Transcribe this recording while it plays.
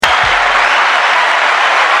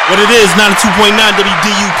What it is, 92.9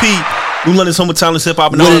 WDUP. New London's home of timeless hip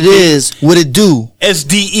hop and What it is, what it do.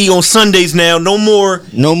 SDE on Sundays now. No more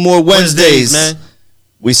Wednesdays, man.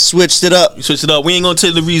 We switched it up. We switched it up. We ain't gonna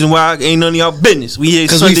tell you the reason why. Ain't none of y'all business. We here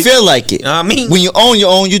because we feel like it. I mean, when you own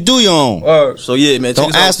your own, you do your own. So yeah, man.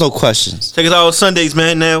 Don't ask no questions. Check us out on Sundays,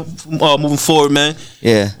 man. Now moving forward, man.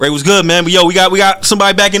 Yeah. Ray was good, man. But yo, we got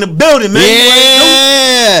somebody back in the building, man.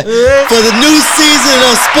 Yeah. For the new season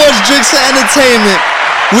of Sports Drinks and Entertainment,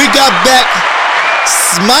 we got back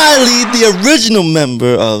Smiley, the original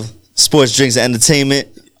member of Sports Drinks and Entertainment.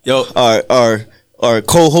 Yo, our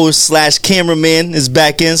co-host / cameraman is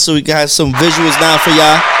back in, so we got some visuals now for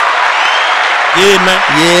y'all. Yeah, man.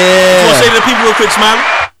 Yeah. You want to say to the people real quick, Smiley?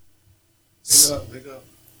 Big up.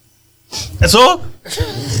 That's all? All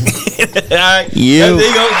right. Yeah. There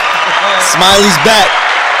you go. Smiley's back.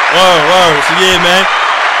 Word. So yeah, man.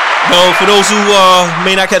 No, for those who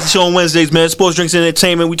may not catch the show on Wednesdays, man, Sports Drinks and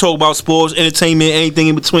Entertainment. We talk about sports, entertainment, anything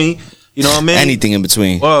in between. You know what I mean? Anything in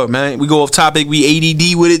between. Word, man. We go off topic. We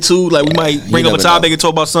ADD with it too. Like we might bring up a topic and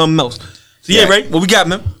talk about something else. So yeah, right. What we got,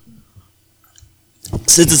 man?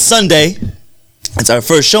 Since it's Sunday, it's our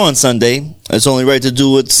first show on Sunday. It's only right to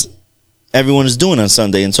do what everyone is doing on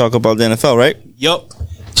Sunday and talk about the NFL, right? Yup.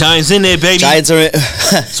 Giants in there, baby. Giants are in.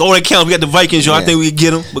 So all that counts. We got the Vikings, yo. I think we can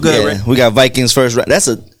get them. But go ahead, right? We got Vikings first round.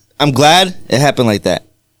 I'm glad it happened like that.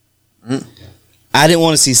 I didn't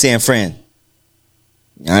want to see San Fran.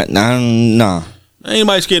 Nah.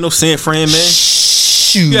 Ain't scared no San Fran, man.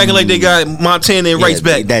 Shoot. You acting like they got Montana and Rice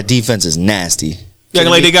back. That defense is nasty. You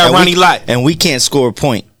acting like they got Ronnie Lott. And we can't score a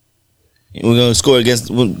point. We're going to score against...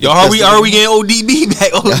 Yo, are we getting ODB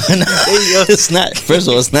back? It's not. First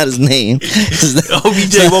of all, it's not his name.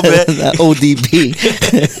 OBJ, my bad. It's not ODB.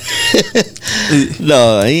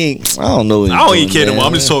 No, he ain't... I don't know what I don't even care no more.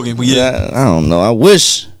 I'm just talking. But yeah. I don't know. I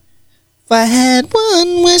wish... If I had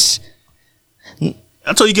one wish...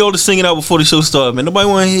 I told you get all the singing out before the show started, man. Nobody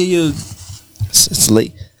want to hear you. It's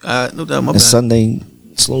late. No doubt, my bad. It's Sunday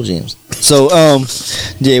slow jams. So,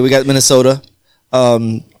 yeah, we got Minnesota.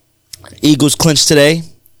 Eagles clinched today.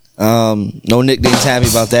 No nicknames. Happy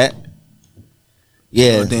about that.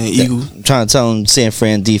 Yeah, Eagles. I'm trying to tell them San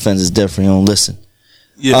Fran defense is different. You don't listen.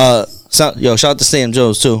 Yeah. Shout out to Sam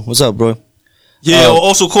Jones too. What's up, bro? Yeah.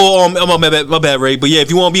 Also call my bad, Ray. But yeah, if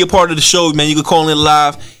you want to be a part of the show, man, you can call in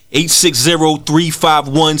live.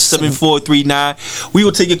 860-351-7439. We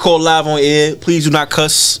will take your call live on air. Please do not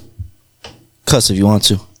cuss. Cuss if you want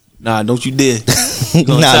to. Nah, don't you dare. We're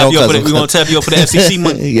gonna tap you up for the FCC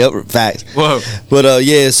money. Yep, facts. Whoa. But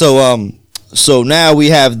yeah, so now we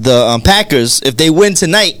have the Packers. If they win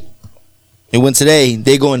tonight, they win today,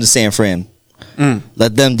 they go into San Fran.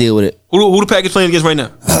 Let them deal with it. Who the Packers playing against right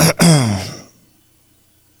now?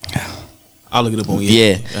 I'll look it up on you.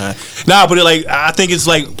 Yeah. Nah, but I think it's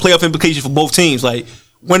like playoff implications for both teams. Like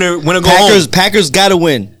winner go home. Packers got to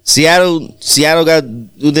win. Seattle got.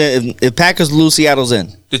 If Packers lose, Seattle's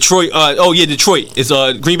in. Detroit. Detroit. It's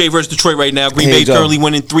Green Bay versus Detroit right now. Green Bay's currently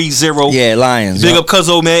winning 3-0. Yeah, Lions. Big up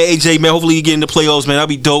Cuzzo, man. AJ, man. Hopefully you get in the playoffs, man. That'll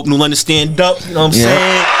be dope. New London stand up. You know what I'm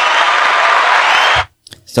saying?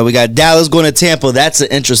 So we got Dallas going to Tampa. That's an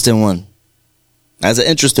interesting one.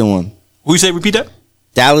 Who you say? Repeat that.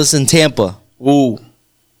 Dallas and Tampa. Ooh.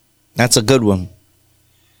 That's a good one.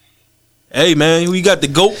 Hey, man, who you got, the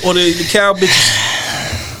GOAT or the cow bitches?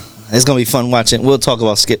 It's going to be fun watching. We'll talk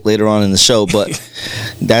about Skip later on in the show, but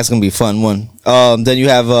that's going to be a fun one. Then you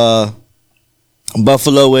have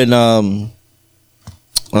Buffalo and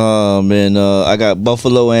I got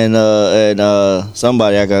Buffalo and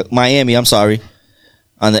somebody. I got Miami, I'm sorry,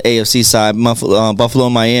 on the AFC side. Buffalo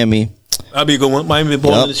and Miami. That'll be a good one. Miami and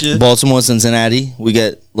Baltimore and shit. Baltimore, Cincinnati. We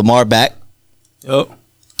get Lamar back. Yep.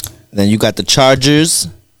 Then you got the Chargers.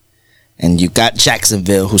 And you got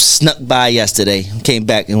Jacksonville, who snuck by yesterday. Came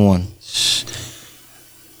back and won.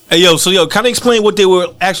 Hey, kind of explain what they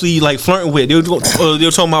were actually like flirting with. They were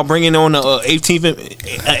talking about bringing on the 18,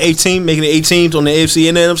 making the 8 teams on the AFC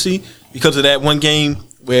and the NFC because of that one game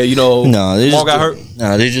where, Lamar got hurt.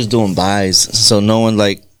 No, they're just doing buys. So no one,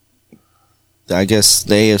 I guess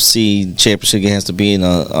the AFC championship game has to be in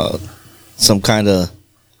some kind of.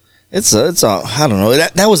 It's I don't know.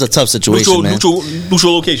 That was a tough situation, man.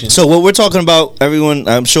 Neutral location. So what we're talking about, everyone,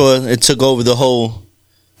 I'm sure it took over the whole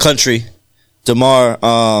country. DeMar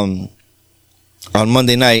on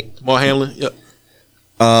Monday night. DeMar Hamlin, yep.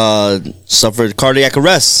 Suffered cardiac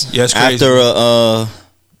arrest. Yeah, it's crazy.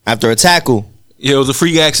 After a tackle. Yeah, it was a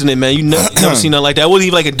freak accident, man. You never seen nothing like that. It wasn't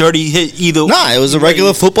even like a dirty hit either. Nah, it was a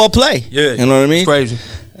regular football play. Yeah. You know what I mean? It's crazy.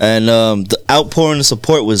 And the outpouring of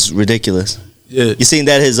support was ridiculous. Yeah. You seen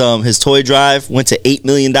that his toy drive went to $8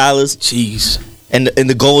 million? Jeez. and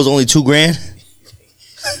the goal was only $2,000.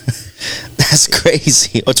 That's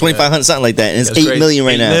crazy. Or 2,500, something like that. And it's That's 8 crazy. million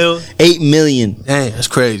right 8 now. mil? 8 million. Dang, that's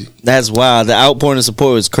crazy. That's wild. The outpouring of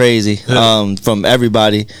support was crazy. Yeah. From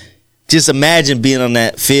everybody. Just imagine being on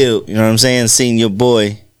that field. You know what I'm saying? Seeing your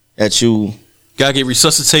boy that you. Gotta get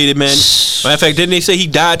resuscitated, man. Matter of fact, didn't they say he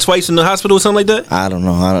died twice in the hospital or something like that? I don't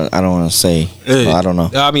know. I don't want to say. Yeah. Well, I don't know.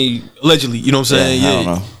 I mean, allegedly, you know what I'm saying? Yeah, I don't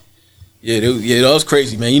know. Yeah, that was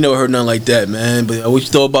crazy, man. You never heard nothing like that, man. But what you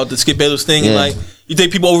thought about the Skip Bayless thing? Yeah. And like, you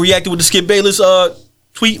think people overreacted with the Skip Bayless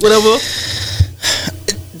tweet, whatever?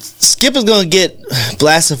 Skip is gonna get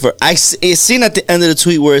blasted for. It's seen at the end of the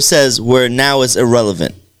tweet where it says where now it's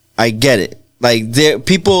irrelevant. I get it. Like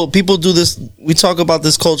people do this. We talk about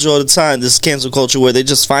this culture all the time. This cancel culture where they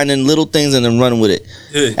just finding little things and then running with it.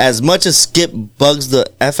 Yeah. As much as Skip bugs the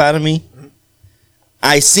F out of me,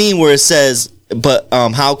 I seen where it says, but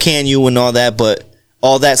how can you and all that, but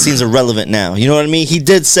all that seems irrelevant now. You know what I mean? He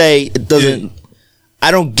did say it doesn't. Yeah.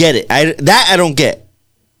 I don't get it. I don't get.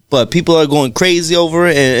 But people are going crazy over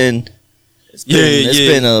it, and it's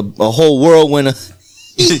been a whole whirlwind.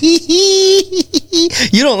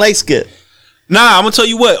 You don't like Skip. Nah, I'm gonna tell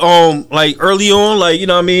you what. Like early on, like you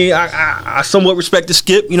know what I mean. I somewhat respect the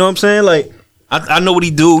Skip. You know what I'm saying? Like I know what he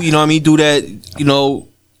do. You know what I mean. He do that. You know,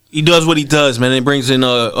 he does what he does, man. It brings in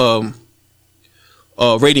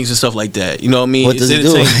ratings and stuff like that. You know what I mean? What does he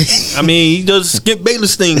do? I mean, he does Skip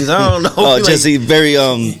Bayless things. I don't know. Oh, just he's very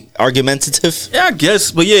argumentative. Yeah, I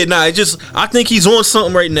guess, but yeah, nah. I think he's on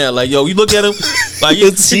something right now. Like, yo, you look at him, like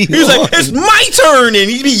he's like, it's my turn, and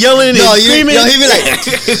he be yelling and screaming. He be like,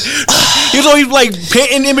 he's always like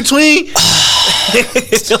panting in between.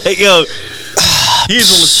 Like, yo, he's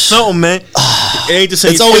on something, man. It ain't the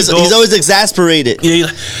same. He's always exasperated. Yeah, he's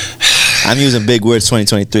like, I'm using big words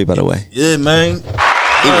 2023, by the way. yeah, man.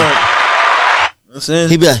 I'm saying,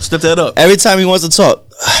 He be like, step that up. Every time he wants to talk,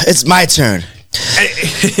 it's my turn.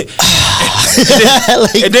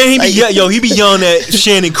 And then he be yelling at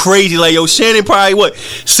Shannon crazy. Like, yo, Shannon probably what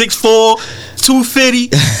 6'4",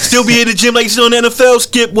 250, still be in the gym like he's on the NFL.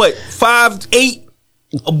 Skip what 5'8",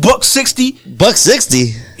 $160.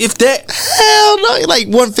 $160? If that. Hell no, like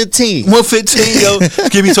 115. 115, yo.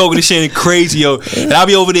 Skip be talking to Shannon crazy, yo. And I'll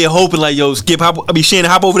be over there hoping like, yo, Skip,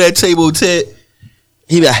 Shannon, hop over that table, Ted.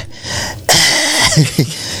 He be like,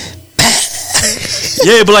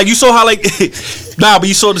 yeah, but like you saw how like but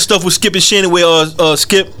you saw the stuff with Skip and Shannon where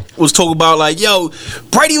Skip was talking about like, yo,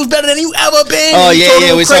 Brady was better than you ever been. Oh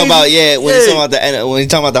yeah, we talking about when he's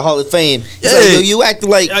talking about the Hall of Fame. He's like, yo, you acting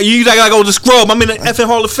like you like I go to scrub. I'm in the effing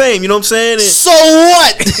Hall of Fame. You know what I'm saying? And so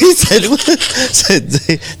what? He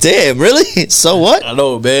said, damn, really? So what? I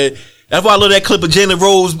know, man. That's why I love that clip of Jalen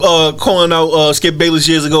Rose calling out Skip Bayless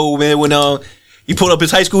years ago, man, when he pulled up his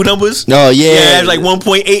high school numbers. Oh yeah, it was like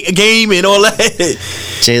 1.8 a game and all that.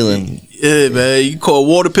 Jalen. Yeah, man. You call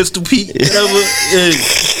Water Pistol Pete, whatever. Yeah.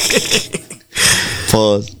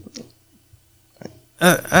 Pause.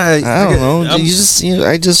 I don't know.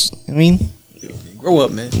 I mean, grow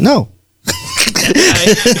up, man. No.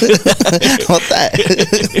 What that?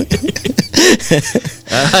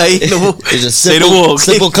 It's just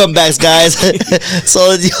simple comebacks, guys. That's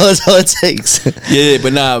all it takes. Yeah,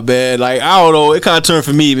 but nah, man. Like I don't know. It kind of turned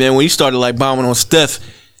for me, man. When he started like bombing on Steph,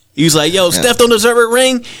 he was like, "Yo, Steph don't deserve a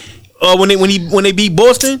ring." When they beat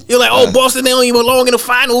Boston, you're like, "Oh, Boston, they don't even belong in the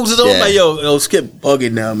finals." I'm like, "Yo, Skip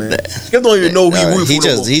bugging now, man. Skip don't even know who he rooting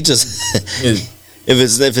for." He just.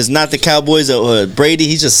 If it's not the Cowboys or Brady,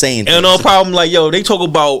 he's just saying. And no problem. Like, yo, they talk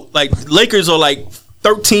about like Lakers are like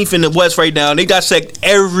 13th in the West right now. And they dissect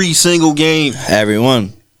every single game.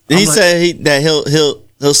 Everyone. He said that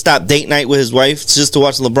he'll stop date night with his wife just to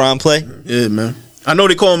watch LeBron play. Yeah, man. I know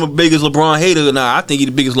they call him the biggest LeBron hater. Nah, I think he's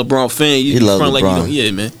the biggest LeBron fan. He loves LeBron.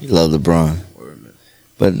 Yeah, man. He loves LeBron.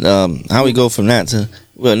 But how we go from that to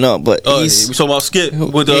we talking about Skip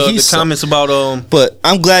with the comments about But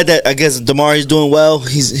I'm glad that I guess Damari's doing well.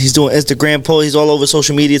 He's doing Instagram posts. He's all over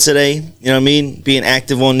social media today. You know what I mean? Being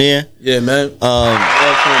active on there. Yeah, man. The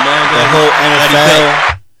whole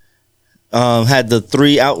NFL had the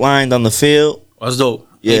 3 outlined on the field. That's dope.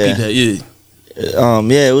 Yeah,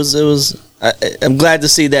 it was. I'm glad to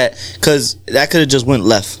see that because that could have just went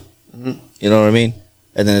left. Mm-hmm. You know what I mean?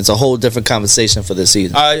 And then it's a whole different conversation for this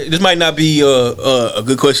season. This might not be a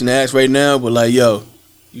good question to ask right now, but like, yo,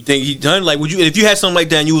 you think he done? Like, would you if you had something like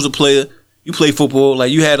that and you was a player, you play football,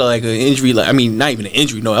 like you had like an injury, like I mean, not even an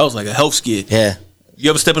injury, no, that was like a health scare. Yeah. You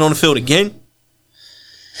ever stepping on the field again?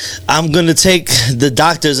 I'm gonna take the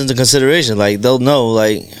doctors into consideration. Like they'll know.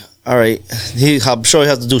 Like all right, I'm sure he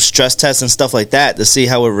has to do stress tests and stuff like that to see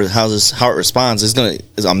how his heart responds.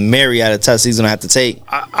 It's a myriad of tests he's gonna have to take.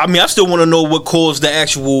 I mean, I still want to know what caused the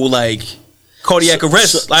actual like cardiac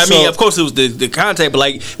arrest. I mean, of course it was the contact, but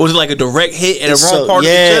like, was it like a direct hit at the wrong part of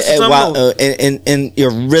the chest or something? And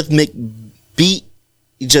your rhythmic beat,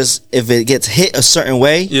 just if it gets hit a certain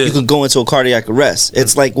way, you can go into a cardiac arrest.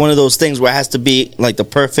 It's like one of those things where it has to be like the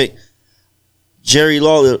perfect. Jerry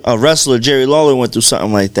Lawler, a wrestler, Jerry Lawler went through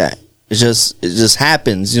something like that. It just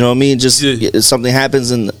happens. You know what I mean? Something happens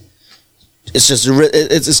and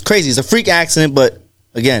it's crazy. It's a freak accident, but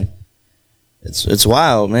again, it's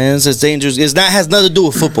wild, man. It's dangerous. Has nothing to do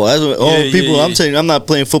with football. That's what, I'm telling you, I'm not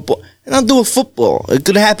playing football. It doesn't do with football. It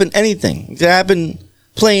could happen anything. It could happen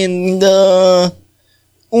playing the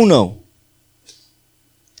Uno.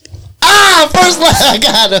 First line, I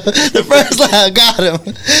got him. The first line, I got him.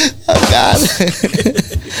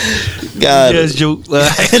 Got him. Joke.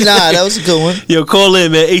 Nah, that was a good one. Yo, call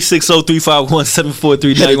in, man.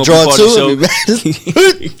 860-351-7439. Draw two.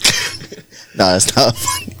 Nah, that's not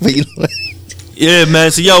funny. But you know what? Yeah, man.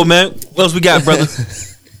 So, yo, man, what else we got, brother?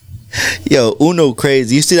 Yo, Uno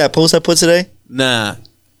crazy. You see that post I put today? Nah.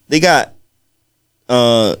 They got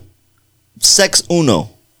sex Uno.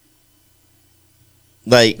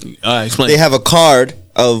 Like, explain. They have a card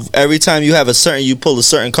of every time you pull a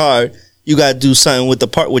certain card, you gotta do something with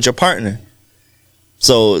your partner.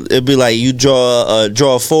 So it'd be like you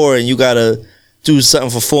draw 4 and you gotta do something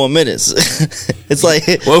for 4 minutes. It's like,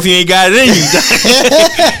 well, if you ain't got it in you,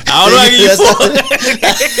 I don't know how to get you 4.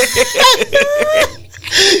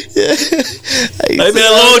 It's been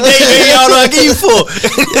a long day, baby. I don't know how to get you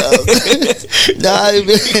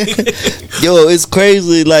 4. Yo, it's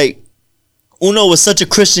crazy. Like, Uno was such a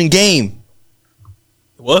Christian game.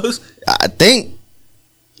 It was? I think.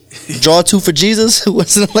 Draw 2 for Jesus?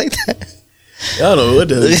 Wasn't it like that? I don't know what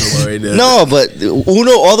the hell you're talking right now. No, but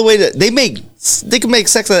Uno all the way to they can make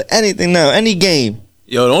sex out of anything now, any game.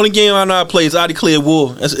 Yo, the only game I know how to play is I Declare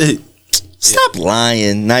War. That's it. Stop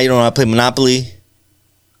lying. Now you don't know how to play Monopoly.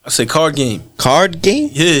 I say card game. Card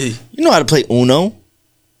game? Yeah. You know how to play Uno.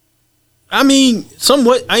 I mean,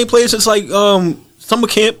 somewhat. I ain't played since like summer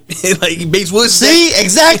camp, like Bates Woods. See,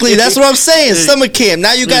 exactly. That's what I'm saying. Summer camp.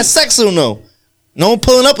 Now you got sex Uno. No one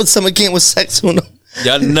pulling up with summer camp with sex Uno.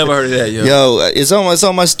 Y'all never heard of that, yo. Yo, it's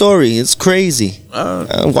on my story. It's crazy.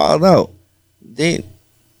 Wild out.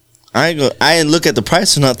 I ain't look at the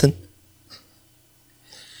price or nothing.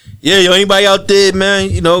 Yeah, yo, anybody out there, man,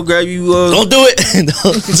 you know, grab you. Don't do it.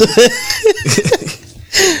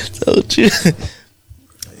 Don't you?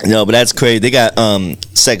 No, but that's crazy. They got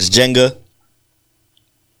sex Jenga.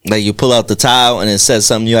 Like you pull out the tile and it says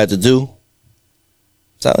something you have to do. I'm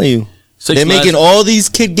telling you. They're making all these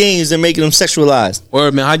kid games. They're making them sexualized.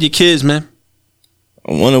 Word, man. How'd your kids, man?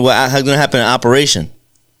 I wonder how's going to happen in Operation.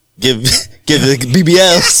 Give the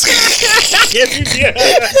BBLs.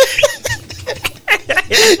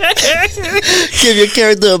 Give your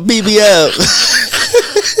character a BBL.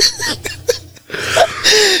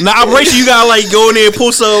 Now, Operation, you got to like go in there and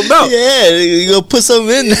pull something out. Yeah, you go put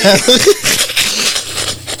something in now.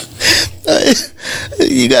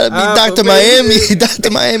 You gotta be Dr. Miami,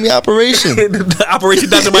 Dr. Miami Operation. Operation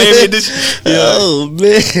Dr. Miami edition. Yeah. Oh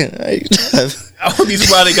man, I would be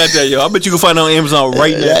surprised they got that, yo. I bet you can find it on Amazon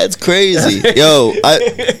right now. That's crazy, yo.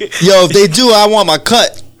 If they do, I want my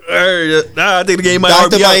cut. Nah, I think the game might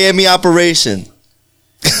Dr. Miami Operation.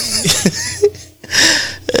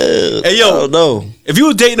 Hey, yo, I don't know. If you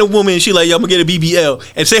was dating a woman and she like, yo, I'm gonna get a BBL,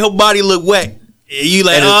 and say her body look whack. You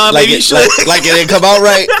like, maybe you should. Like it didn't come out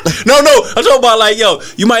right. No, I'm talking about like, yo,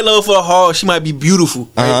 you might love her hard, she might be beautiful,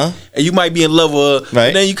 right? And you might be in love with her, right?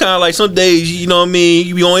 And then you kind of like some days, you know what I mean?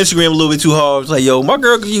 You be on Instagram a little bit too hard. It's like, yo, my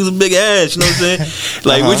girl could use a big ass, you know what I'm saying?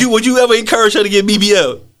 Like, would you ever encourage her to get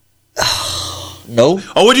BBL? No.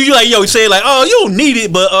 Or would you like, yo, say like, oh, you don't need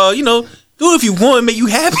it, but you know, do it if you want, make you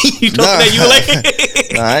happy. You know that you like.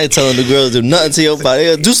 I ain't telling the girls to do nothing to your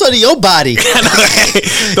body. Do something to your body.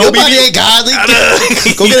 Your body ain't godly.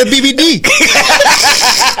 Go get a BBD.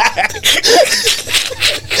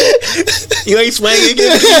 You ain't swinging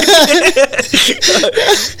again.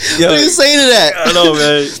 What are you saying to that? I know,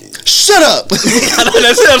 man. Shut up. I know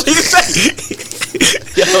that's what I'm saying.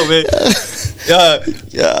 Yo, man.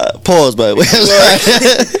 Yeah. Pause, by the way.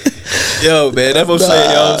 Yo, man, that's what I'm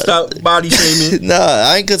saying, yo. Stop body shaming. Nah,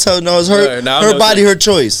 I ain't gonna tell no. It's her body, her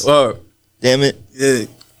choice. Damn it. Yeah.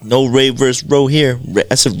 No Ray versus Roe here.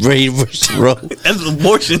 That's a Ray versus Roe. That's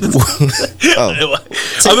abortion. I mean,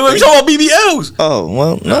 we're talking about BBLs. Oh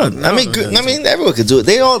well, no. I mean, everyone could do it.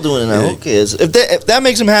 They all doing it now. Who cares? If that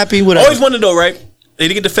makes them happy, whatever. I always wondered though, right? They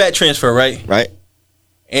did get the fat transfer, right? Right.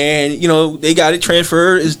 and you know they got it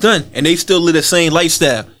transferred, it's done, and they still live the same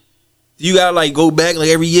lifestyle. You gotta like go back like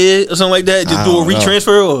every year or something like that, just do a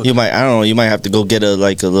retransfer, or you might. I don't know. You might have to go get a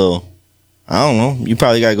little. I don't know. You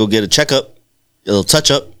probably gotta go get a checkup, a little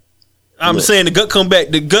touch up. I'm saying the gut come back.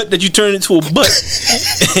 The gut that you turn into a butt,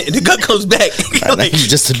 the gut comes back. Like,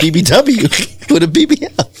 just a BBW with a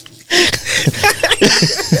BBL.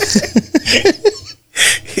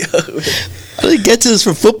 How did we get to this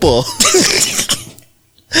for football?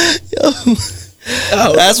 Yo.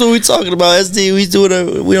 Oh, that's what we talking about. SD, we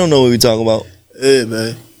don't know what we talking about. Yeah,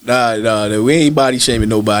 man. Nah, we ain't body shaming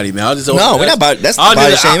nobody, man. We're not body. That's not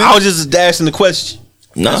body shaming. I was just asking the question.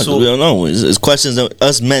 No, we don't know. It's questions that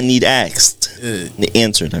us men need asked. Yeah.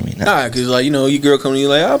 Answered. I mean, because like you know, your girl coming to you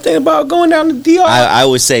like, I'm thinking about going down to DR. I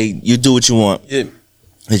would say you do what you want. Yeah.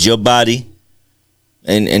 It's your body,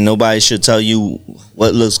 and nobody should tell you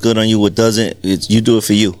what looks good on you, what doesn't. You do it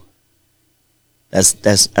for you.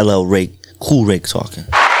 That's LL Rake. Cool Rake talking.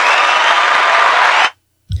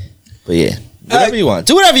 But yeah, whatever you want.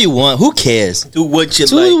 Do whatever you want. Who cares? Do what you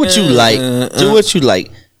like. Do what you like. Do what you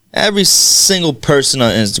like. Every single person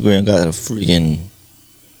on Instagram got a freaking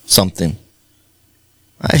something.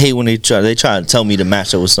 I hate when they try to tell me to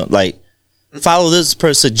match up with something. Like, follow this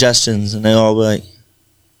person's suggestions, and they all be like,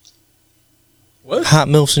 what? Hot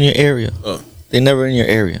milfs in your area. Oh. They never in your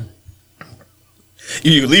area.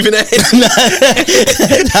 You leaving that?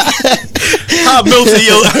 Hot milfs in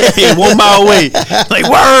your area, 1 mile away. Like,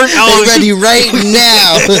 word. They ready right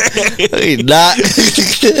now. They not.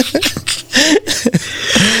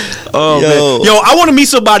 Oh, man. Yo, I want to meet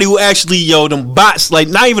somebody who actually, them bots, like,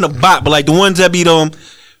 not even a bot, but like the ones that be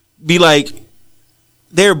like,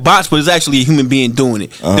 they're bots, but it's actually a human being doing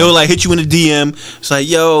it. They'll like hit you in the DM. It's like,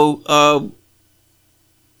 yo,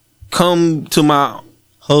 come to my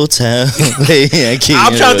hotel. I'm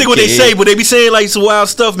trying to think what they say, but they be saying like some wild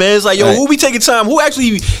stuff, man. It's like, yo, who be taking time? Who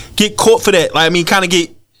actually get caught for that? Like, I mean, kind of get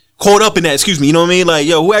caught up in that. Excuse me, you know what I mean? Like,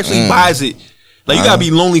 yo, who actually buys it? Like, you gotta be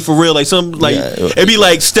lonely for real. Like, some like it'd be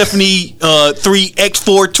like Stephanie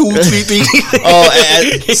 3X4233. Oh,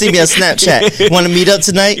 see me on Snapchat. Want to meet up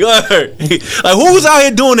tonight? Like, who's out here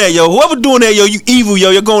doing that, yo? Whoever doing that, yo, you evil, yo.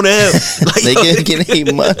 You're going to hell. Like, they getting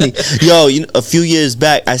their money. Yo, a few years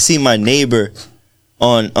back, I seen my neighbor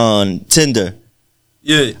on Tinder.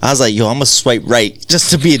 Yeah, I was like, yo, I'm gonna swipe right just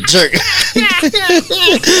to be a jerk.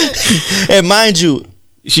 And mind you,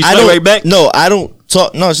 she swiped right back. No, I don't.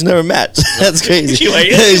 No, she never matched. That's crazy. She's like,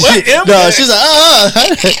 she's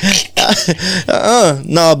like,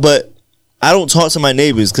 no, but I don't talk to my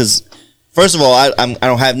neighbors because, first of all, I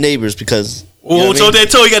don't have neighbors because. Oh, so they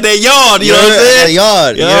told you got that yard. You know what I'm saying?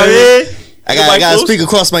 Yard. You know what I mean? I gotta speak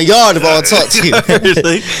across my yard if I want to talk to you.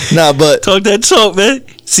 Nah, but talk that talk, man.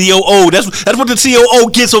 COO. That's what the COO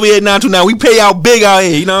gets over here at 929. We pay out big out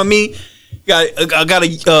here. You know what I mean? I got a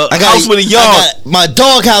house with a yard. My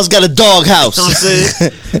dog house got a dog house. You know what I'm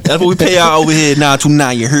saying? That's what we pay out over here at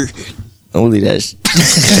 929. You heard? Only that shit.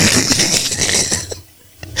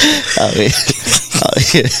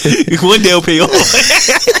 One day I'll pay off.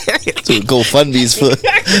 So GoFundMe's for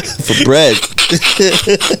bread.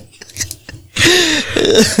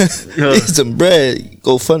 Need some bread.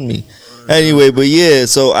 GoFundMe. Anyway, but yeah,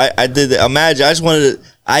 so I did that. Imagine, I just wanted to.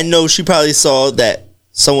 I know she probably saw that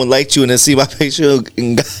someone liked you and then see my picture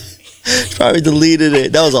and probably deleted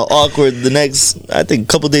it. That was an awkward. The next, I think,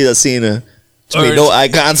 couple days I seen her. She made no eye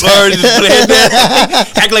contact.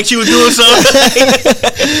 Act like she was doing something.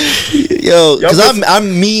 Yo, because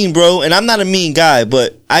I'm mean, bro, and I'm not a mean guy,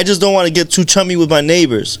 but I just don't want to get too chummy with my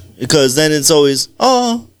neighbors because then it's always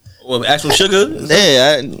well, actual sugar.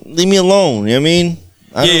 Yeah, leave me alone. You know what I mean?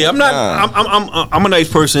 I'm not. I'm a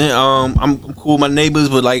nice person. I'm cool with my neighbors,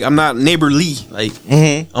 but like I'm not neighborly. Like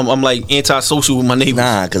I'm like antisocial with my neighbors.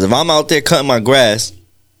 Nah, because if I'm out there cutting my grass,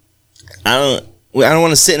 I don't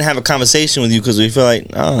want to sit and have a conversation with you because we feel like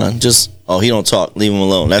he don't talk, leave him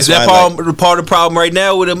alone. That's Is that part of the problem right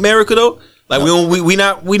now with America though? Like we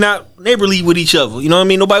not neighborly with each other. You know what I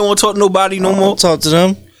mean? Nobody want to talk to nobody no more. Talk to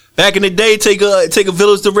them. Back in the day, take a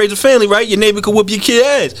village to raise a family, right? Your neighbor could whoop your kid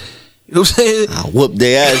ass. You know what I'm saying? I whoop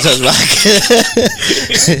their ass.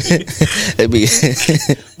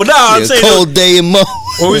 But I'm saying cold day in Mo.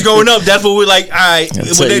 When we was growing up, that's what we're like. All right,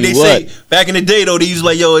 they say back in the day though, they used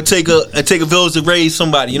like, yo, it take a village to raise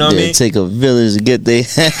somebody. You know what I mean? Take a village to get their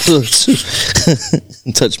hands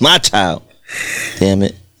touch my child. Damn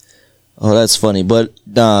it! Oh, that's funny. But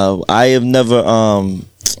I have never. I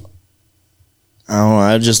don't know.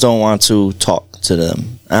 I just don't want to talk to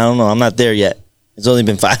them. I don't know. I'm not there yet. It's only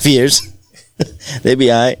been 5 years. They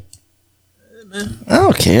be alright. I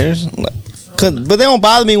don't care. But they don't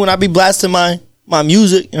bother me when I be blasting my my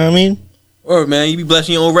music. You know what I mean? Or man, you be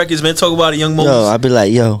blessing your own records, man. Talk about it, Young Moses. Yo, I'd be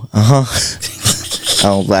like, yo, I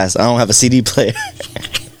don't blast. I don't have a CD player.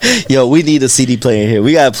 Yo, we need a CD player here.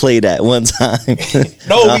 We gotta play that one time.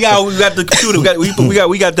 No, we got the computer. We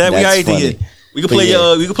got that. We got everything here. We can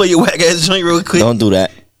play we can play your whack ass joint real quick. Don't do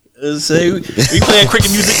that. Say we can play that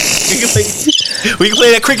cricket music. We can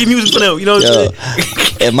play that cricket music for them. You know what I'm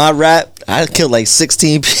saying? In my rap, I killed like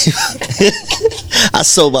 16 people. I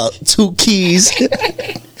sold about 2 keys.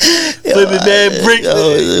 Flipping bad bricks.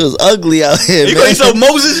 It was ugly out here. You man. so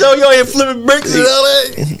Moses, yo, you out here flipping bricks and all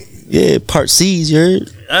that. Yeah, part C's, you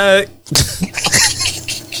heard? Alright.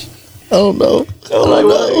 I don't know.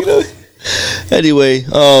 Anyway,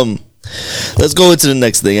 let's go into the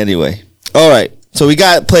next thing anyway. All right. So we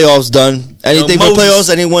got playoffs done. Anything for playoffs?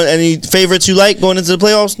 Any favorites you like going into the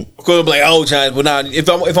playoffs? Of course, like Giants, but nah. If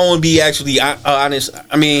I want to be actually honest,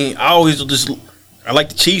 I mean, I like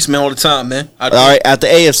the Chiefs, man, all the time, man. All right, at the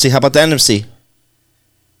AFC, how about the NFC?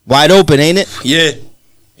 Wide open, ain't it? Yeah,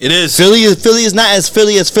 it is. Philly is not as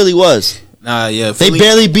Philly was. Nah, yeah. Philly, they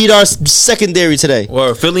barely beat our secondary today.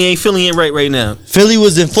 Or Philly ain't right now. Philly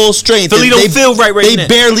was in full strength. Philly don't feel right now. They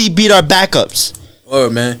barely beat our backups. Or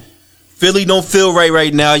man. Philly don't feel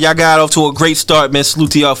right now. Y'all got off to a great start, man.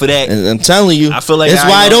 Salute to y'all for that. And I'm telling you, I feel like it's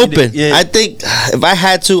wide open. Yeah. I think if I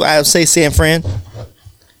had to, I would say San Fran.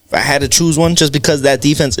 If I had to choose one, just because that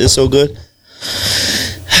defense is so good.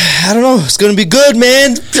 I don't know. It's gonna be good,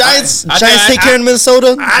 man. Giants take care of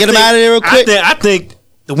Minnesota. Get them out of there real quick. I think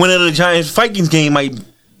the winner of the Giants Vikings game might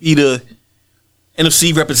be the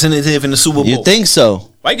NFC representative in the Super Bowl. You think so?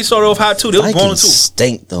 Vikings started off hot too. They were balling too.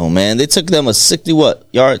 Stink though, man. They took them a 61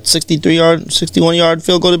 yard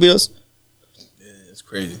field goal to beat us. Yeah, it's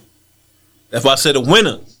crazy. That's why I said a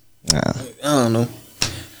winner. Nah. I don't know.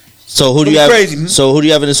 So who do you have? Crazy. So who do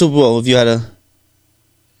you have in the Super Bowl? If you had a,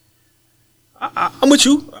 I'm with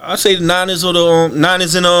you. I say the Niners or the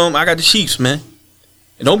Niners and I got the Chiefs, man.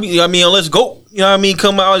 And don't be. I mean, let's go. You know what I mean?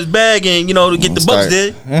 Come out his bag and to get the Bucks there.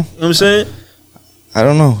 Yeah. You know what I'm saying? I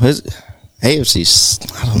don't know. AFC.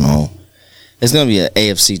 I don't know. It's gonna be an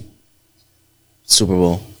AFC Super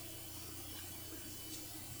Bowl.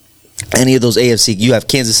 Any of those AFC, you have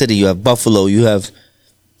Kansas City, you have Buffalo, you have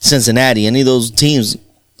Cincinnati. Any of those teams,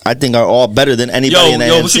 I think, are all better than anybody in the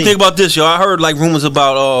AFC. What you think about this, yo? I heard like rumors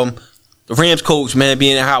about the Rams coach, man,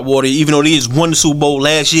 being in hot water, even though they just won the Super Bowl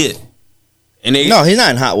last year. And no, he's not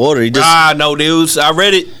in hot water. He just no, I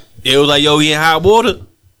read it. It was like, yo, he in hot water.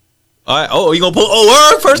 All right. Oh, you gonna pull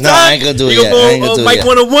first time? I ain't gonna do it yet. I ain't gonna do Mike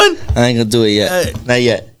 101? I ain't gonna do it yet. Not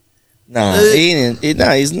yet. Nah, he ain't. He's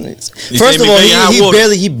first of all,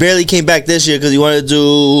 he barely came back this year because he wanted to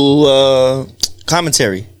do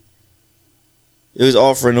commentary. It was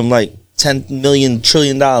offering him like $10 million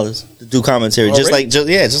trillion to do commentary, just like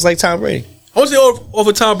Tom Brady. How much they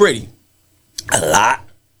offer Tom Brady? A lot.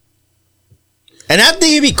 And I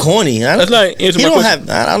think he'd be corny. That's not answer my question.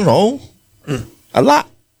 I don't know. A lot.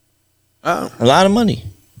 A lot of money.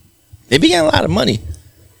 They be getting a lot of money.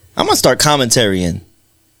 I'm gonna start commentarying.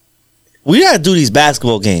 We gotta do these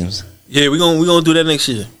basketball games. Yeah, we gonna do that next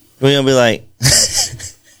year. We're gonna be like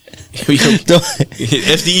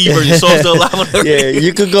SDE version, soft live. Yeah,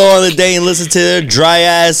 you could go on the day and listen to their dry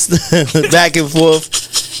ass back and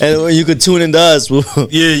forth, and you could tune into us.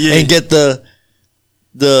 Yeah, and get the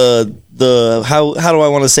how do I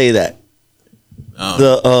want to say that?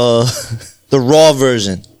 The raw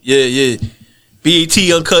version. Yeah. BAT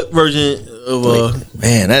uncut version of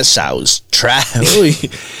man, that shot was trash.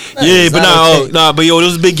 Yeah, but but yo, this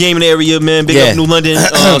was a big game in the area, man. Big up New London,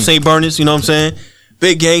 St. Bernard's, you know what I'm saying?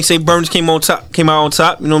 Big game. St. Bernard's came out on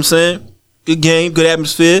top, you know what I'm saying? Good game, good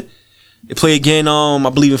atmosphere. They play again, I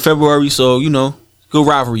believe in February, so good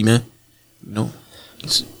rivalry, man.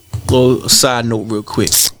 It's a little side note real quick.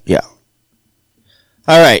 Yeah.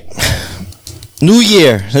 All right. New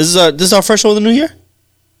Year. This is our first show of the new year?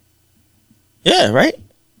 Yeah, right?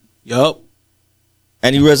 Yup.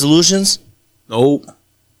 Any resolutions? Nope.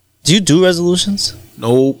 Do you do resolutions?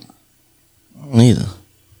 Nope. I don't either.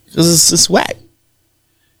 Because it's whack.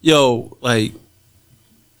 Yo, like,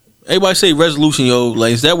 everybody say resolution, yo.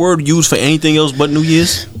 Like, is that word used for anything else but New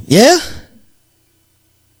Year's? Yeah.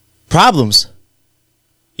 Problems.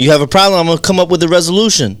 You have a problem, I'm going to come up with a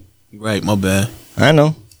resolution. Right, my bad. I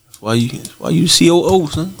know. That's why you COO,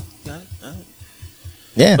 son.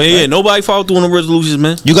 Yeah. But yeah, nobody followed through on the resolutions,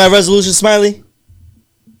 man. You got resolutions, Smiley?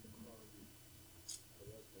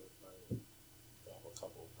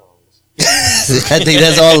 I think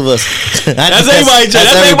that's all of us. That's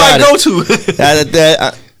everybody go to.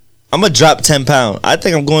 I'm going to drop 10 pounds. I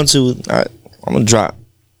think I'm going to drop.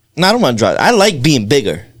 No, I don't want to drop. I like being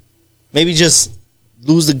bigger. Maybe just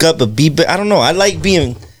lose the gut but be big. I don't know. I like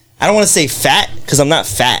being. I don't want to say fat because I'm not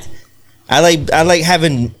fat. I like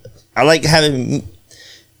having.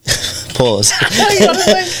 Pause.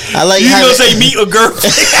 I like. You having, gonna say meat or girth?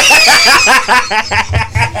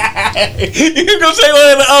 You gonna say one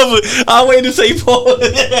or the other? I'm waiting to say pause.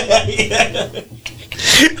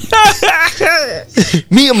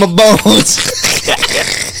 meat on my bones.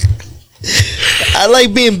 I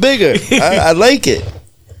like being bigger. I like it.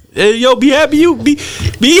 Hey, yo, be happy you be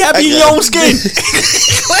happy in your own skin.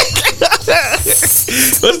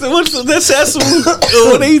 what's that sassy?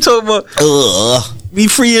 What are you talking about? Be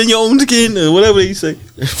free in your own skin or whatever they say.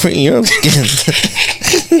 Free in your own skin.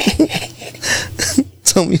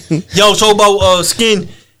 Tell me. Yo, so about skin.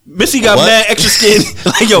 Missy got mad extra skin.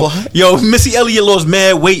 Like yo, Missy Elliott lost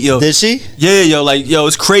mad weight, yo. Did she? Yeah, yo, like yo,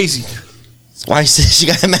 it's crazy. Why she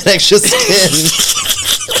got mad extra skin?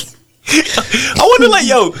 I wonder, like,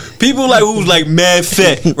 yo, people like who's like mad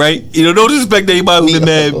fat, right? You know, no disrespect to anybody who's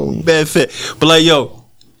mad fat, but like, yo,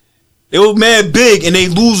 they were mad big and they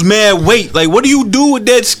lose mad weight. Like, what do you do with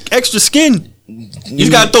that extra skin? You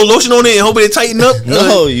just gotta throw lotion on it and hope it tighten up.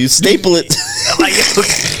 No, you staple it. Like,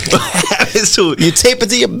 what happens to it? You tape it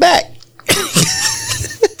to your back.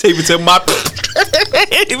 Tape it to my.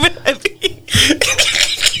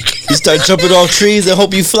 You start jumping off trees and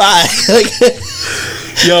hope you fly.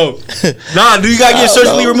 Yo, nah, do you gotta get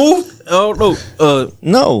surgically removed? I don't know.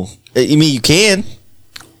 No, you mean you can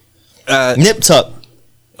nip tuck?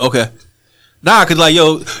 Okay. Nah, cause like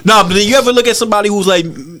yo, nah, but you ever look at somebody who's like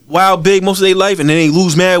wild big most of their life and then they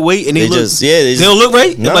lose mad weight and they don't look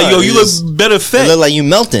right? Nah, like yo, you look better fat. They look like you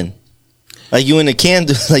melting, like you in a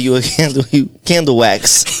candle, like you candle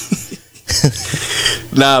wax.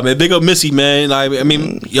 Nah, man, big up Missy, man. Like, I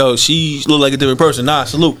mean, yo, she look like a different person. Nah,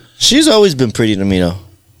 salute. She's always been pretty to me though,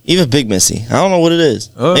 even Big Missy. I don't know what it is.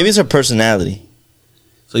 Maybe it's her personality.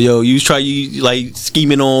 So yo, you like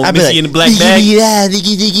scheming on Missy in the black bag. Yeah.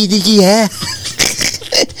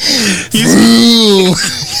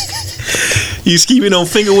 You scheming on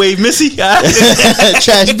finger wave Missy?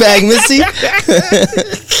 Trash bag Missy.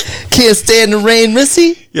 Can't stand the rain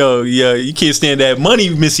Missy. Yo, you can't stand that money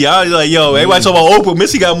Missy. I was like, yo, everybody talking about Oprah.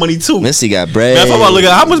 Missy got money too. Missy got bread. Man, if I'm about to look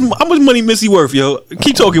at how much money Missy worth, yo.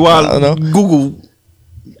 Keep talking while I Google.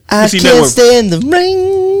 I Missy can't network. stand the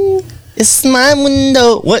rain. It's my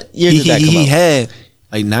window. What year did that come out? He had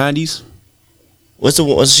like 90s. What's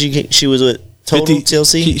she was with? Total 50,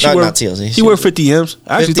 TLC? Not TLC. She worth 50 M's.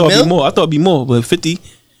 I actually thought it'd be more. I thought it'd be more, but 50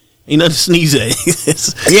 ain't nothing to sneeze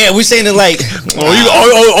at. Yeah, we saying it like,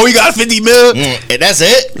 you got 50 mil? And that's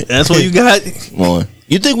it? That's what you got? Come on.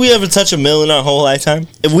 You think we ever touch a mill in our whole lifetime?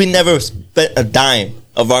 If we never spent a dime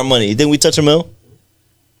of our money, you think we touch a mill?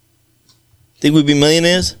 Think we'd be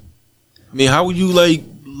millionaires? I mean, how would you like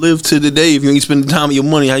live to the day if you ain't spend the time of your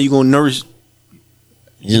money? How you gonna nourish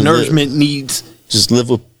nourishment needs? Just live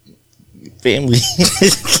with family.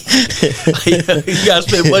 You gotta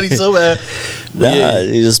spend money somewhere.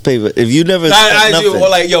 You just pay. If you never,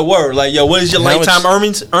 like yo, word, like yo, what is your lifetime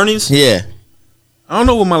earnings? Yeah, I don't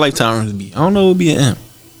know what my lifetime earnings would be. I don't know what would be an M.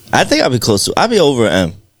 I think I'll be close to. I'll be over an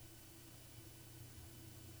M.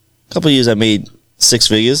 A couple of years, I made 6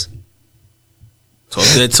 figures. Talk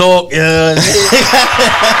that talk, yeah.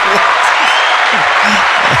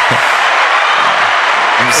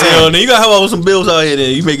 Yo, you gotta help out with some bills out here.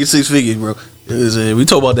 Then you making 6 figures, bro. We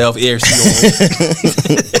talk about that off air.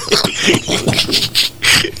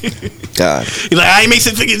 God, he's like, I ain't make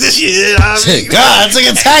 6 figures this year. God, I took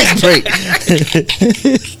a tax break.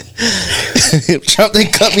 Trump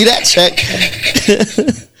didn't cut me that check.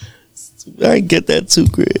 I ain't get that $2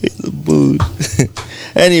 grand. The mood.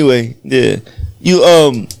 Anyway, yeah. You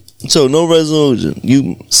so no resolution.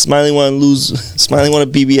 You Smiley want to lose. Smiley want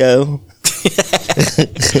a BBL.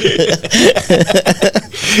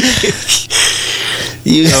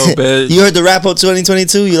 You heard the Rap Up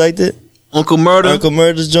 2022? You liked it? Uncle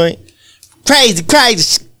Murder's joint. Crazy.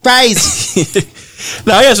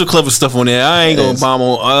 Nah, he has some clever stuff on there. I ain't gonna bomb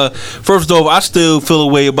on. First off, I still feel a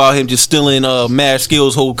way about him just stealing Mad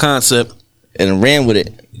Skillz' whole concept and ran with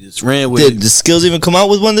it. He just ran with it. Did the Skills even come out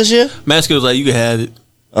with one this year? Mad Skillz like, you can have it.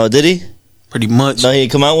 Oh, did he? Pretty much. No, he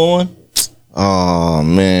didn't come out with one. Oh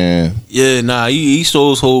man. Yeah, nah, he stole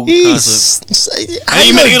his whole concept.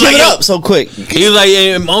 He made it up so quick. He was like,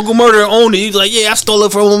 yeah, Uncle Murder owned it. He's like, yeah, I stole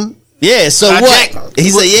it from him. Yeah, so what? He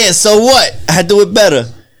said, yeah, so what? I do it better.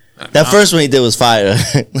 That first one he did was fire.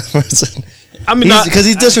 I mean, because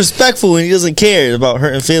he's disrespectful and he doesn't care about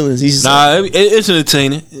hurting feelings. He's it's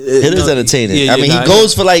entertaining. It is entertaining. I mean, he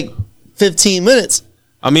goes for like 15 minutes.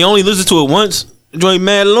 I mean, I only listened to it once. joint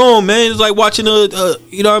mad long, man. It's like watching a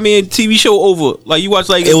you know what I mean, TV show over. Like you watch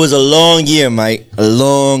like It was a long year, Mike. A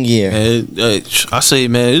long year. Man, I say,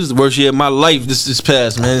 man, this is the worst year of my life. This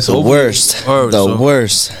past, man. It's The over. worst. The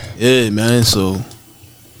worst. Yeah, man. So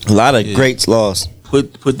A lot of greats lost.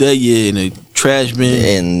 put that year in a trash bin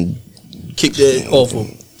And kick that off of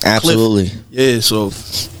absolutely. cliff. Yeah, so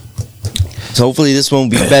So hopefully this one will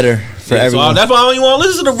be better for everyone. So that's why I don't even want to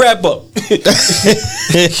listen to the wrap up.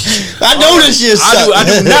 I know this year sucked. I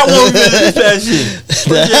do not want to visit this past year.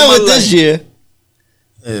 The hell with this year.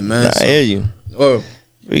 Yeah, man. I hear you. Oh,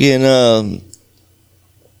 Freaking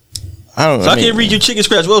I don't know. so I can't read your chicken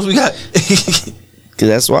scratch. What else we got? Cause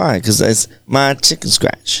that's why. Cause that's my chicken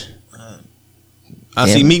scratch. I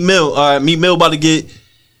Yeah. see Meek Mill. All right, Meek Mill about to get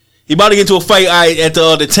into a fight. All right, at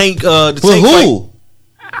the tank. The With tank fight. who?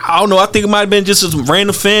 I don't know. I think it might have been just a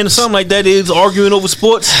random fan or something like that. Is arguing over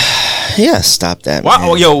sports. Yeah, stop that.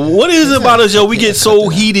 Wow, Man. yo, what is it about us, yo? We get so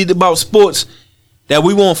heated about sports that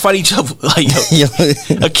we won't fight each other. Like,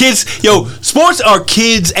 yo, sports are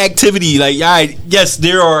kids' activity. Like, yes,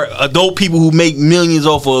 there are adult people who make millions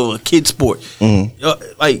off of a kid sport.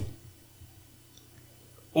 Like,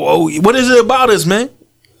 whoa, what is it about us, man?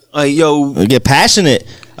 Like, yo, We get passionate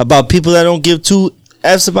about people that don't give two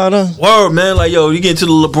F's about us. word, man. Like, yo, you get into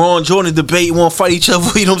the LeBron Jordan debate, you want to fight each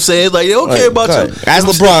other. You know what I'm saying? It's like, they don't care about you. Ask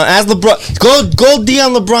LeBron. Go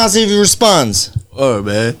DM LeBron, see if he responds. Word,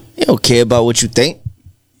 man. He don't care about what you think.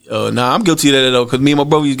 Nah, I'm guilty of that though, because me and my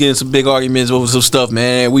brother was getting some big arguments over some stuff,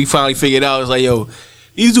 man. We finally figured out, it's like, yo,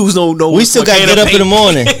 these dudes don't know. We still gotta get up in the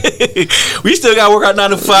morning. We still gotta work out 9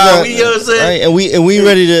 to 5. You know what I'm saying? Right, and we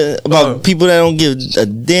ready to about people that don't give a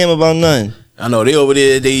damn about nothing. I know they over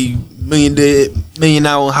there, they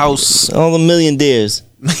 $1,000,000 house. All the millionaires.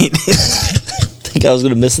 Think I was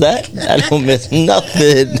gonna miss that? I don't miss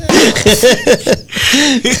nothing.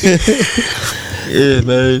 Yeah,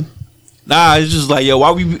 man. Nah, it's just like, yo,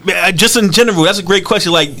 why we just in general? That's a great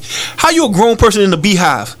question. Like, how you a grown person in the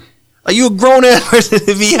beehive? Like, you a grown ass person in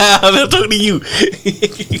the beehive? I'm talking to you.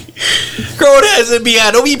 Grown ass in the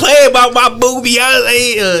beehive. Don't be playing about my boo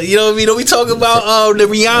Beyonce. You know what I mean? Don't be talking about the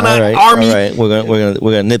Rihanna army. All right, we're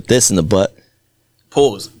gonna nip this in the butt.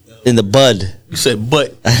 Pause. In the bud. You said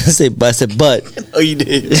butt. I said butt. Oh, you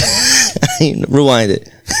did. Rewind it.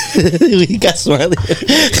 We got Smiley.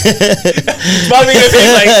 Smiley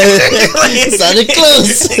like sounded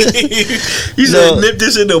close. You said nip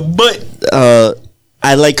this in the butt.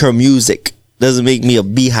 I like her music. Doesn't make me a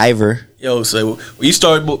beehiver. Yo, so when you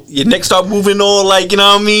start, your neck start moving on, like, you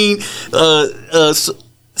know what I mean?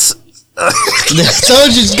 I told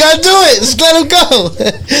you, just gotta do it. Just let him go.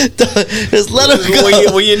 Just let him go.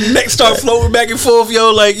 When your neck start floating back and forth,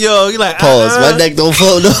 yo, like, yo, you like, Pause. My neck don't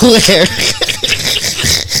float nowhere.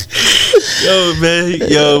 Yo, man,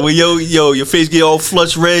 yo, when your face get all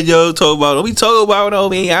flushed red, yo, don't we talk about no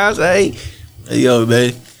me? I say, yo,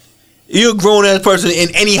 man, you're a grown ass person in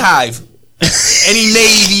any hive, any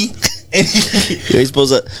navy. You're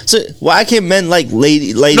supposed to. So why can't men like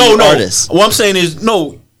lady artists? What I'm saying is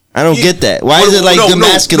no. I don't get that. Why is it like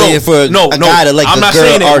demasculated for a guy to like a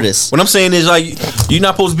girl artist? What I'm saying is, like, you're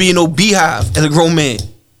not supposed to be in no beehive as a grown man.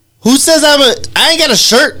 Who says I ain't got a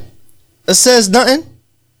shirt that says nothing?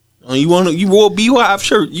 You wore a beehive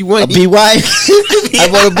shirt. You want a beehive? I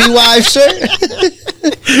want a beehive shirt.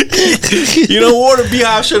 You don't want a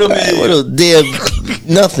beehive shirt up here. What a damn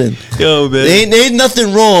nothing. Yo, man, there ain't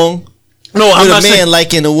nothing wrong. No, I'm not saying saying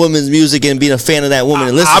liking a woman's music and being a fan of that woman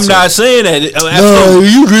and listening. I'm not saying that. No,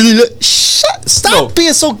 you really stop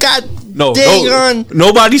being so dang on.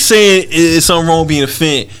 Nobody's saying it's something wrong being a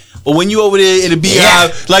fan. But when you over there in the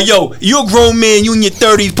beehive, like, yo, you a grown man, you in your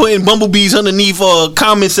 30s putting bumblebees underneath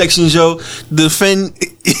comment sections, yo, defend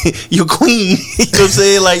your queen. You know what I'm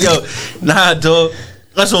saying? Like, yo, nah, dog.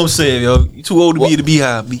 That's what I'm saying, yo. You too old to be in the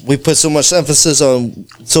beehive. We put so much emphasis on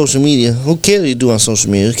social media. Who cares what you do on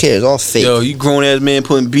social media? Who cares? It's all fake. Yo, you grown ass man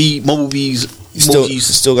putting bumblebees emojis.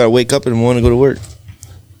 Still gotta wake up in the morning and go to work.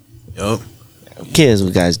 Yo. Who cares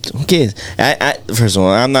what guys do? Who cares? First of all,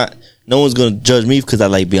 I'm not. No one's gonna judge me because I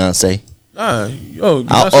like Beyonce. Nah, yo,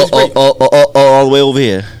 all the way over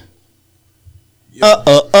here. No.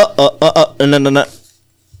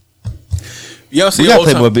 Beyonce, we gotta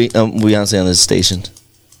play more Beyonce on this station.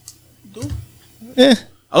 Yeah,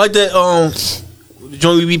 I like that. The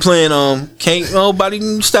joint we be playing. Can't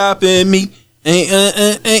nobody stopping me.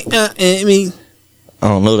 Ain't me. I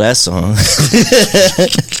don't know that song.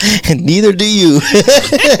 And neither do you.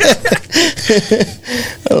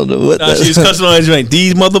 I don't know what that She was cussing on that joint.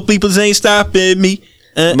 These mother peoples ain't stopping me.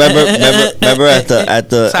 Remember at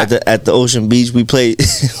the Ocean Beach we played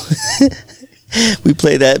We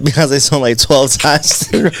played that Beyonce song like 12 times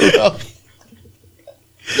in a row.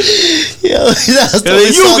 Yo, that's the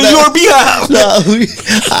You were Beehive. No,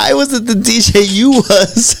 I wasn't the DJ. You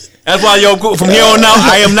was. That's why, yo, from here on out,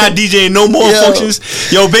 I am not DJing no more functions.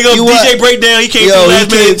 Yo, big up DJ Breakdown. He came through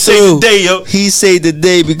last minute and saved the day, yo. He saved the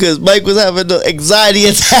day because Mike was having an anxiety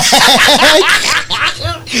attack.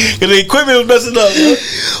 Because the equipment was messing up, yo.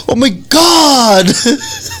 Oh my God.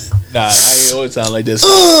 Nah, I ain't always sound like this.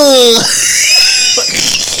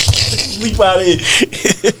 Sleep out of here.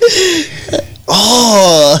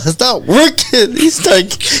 Oh, it's not working.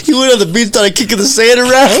 He went on the beach, started kicking the sand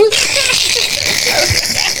around.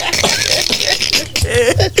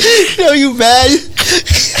 Yo, you mad?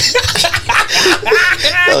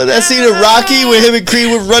 Yo, that scene of Rocky where him and Creed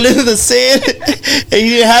would run into the sand and he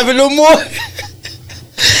didn't have it no more.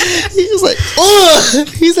 He was like, oh,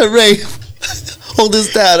 he said, Ray, hold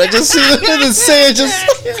this down. I just see him in the sand just.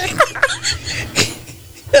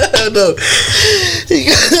 No.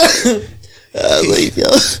 I was like, yo.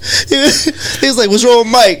 He was like, what's wrong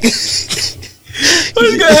with Mike?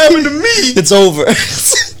 What's gonna happen to me? It's over.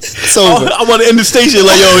 It's over. I want to end the station.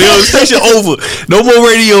 Like, yo, the station over. No more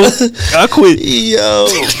radio. I quit. Yo.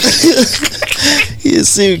 You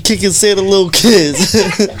see him kicking Santa little kids.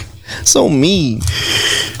 So mean.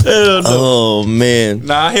 Hell no. Oh, man.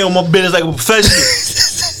 Nah, I handle my business like a professional.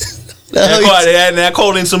 And I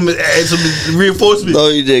called in some reinforcements. No,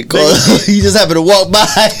 you didn't call. You just happened to walk by.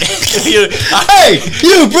 Hey,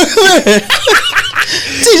 you, bro.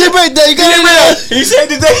 DJ Breakdown, you got it. He said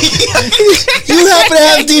today. You happen to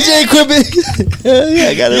have DJ equipment. Yeah,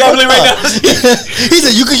 I got it. Right now. He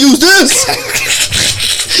said you could use this.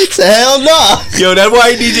 He said hell no. Nah. Yo, that's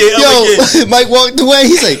why he DJ. Yo, Mike walked away.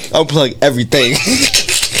 He's like, unplug everything.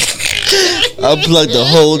 Unplug the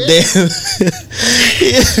whole damn.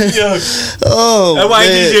 Yo. Oh, that's why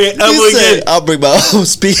man. he DJ. I'll bring my own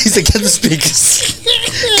speakers. He said, get the speakers.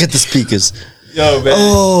 Get the speakers. Yo, man.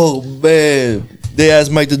 Oh, man. They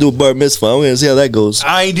asked Mike to do a bar mitzvah. I'm gonna see how that goes.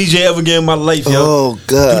 I ain't DJ ever again in my life, yo. Oh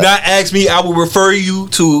God! Do not ask me. I will refer you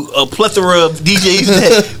to a plethora of DJs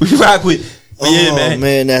that we rock with. But yeah,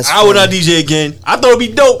 man. That's I would not DJ again. I thought it'd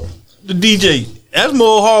be dope to DJ. That's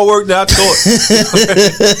more hard work than I thought.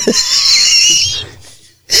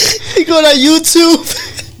 You go on YouTube.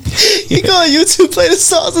 You go on YouTube, play the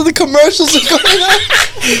songs and the commercials are going on.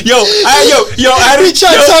 Yo, I We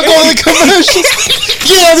try to talk over the commercials.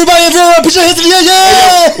 Yeah, everybody, put your hands in the air,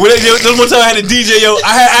 yeah. This one time I had a DJ, yo.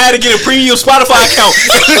 I had to get a premium Spotify account.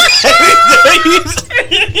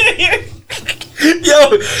 Yo,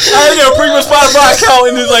 I had to get a premium Spotify account,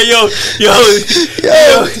 and it's like, yo.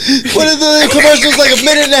 What are the commercials like a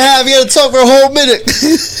minute and a half? You had to talk for a whole minute.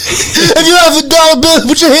 If you have $1 bill,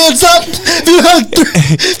 put your hands up. If you have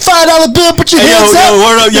 $5 bill, put your hands up. Yo,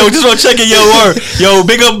 word up, yo. Just want to check it, yo. Word, yo.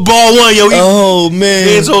 Big up Ball One, yo. Oh man,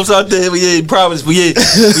 hands hopes out there, but yeah, promise, but yeah,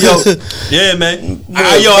 yo, yeah, man.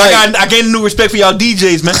 I gained new respect for y'all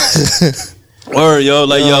DJs, man. Or yo,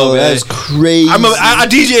 like yo, man, that's crazy. I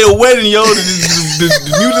DJ a wedding, yo. The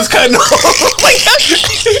music's cutting off.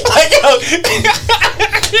 like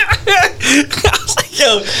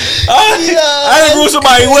yo, I didn't ruin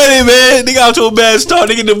somebody's wedding, man. They got to a bad start.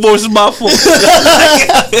 They get divorced is my fault.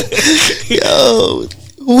 Yo,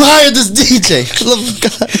 who hired this DJ?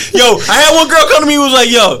 God. Yo, I had one girl come to me and was like,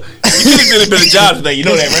 yo, you could have been a job today. You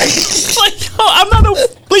know that, right? Like, yo, I'm not a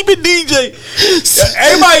bleeping DJ.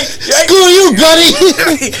 Everybody, screw you, buddy.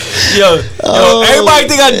 yo, everybody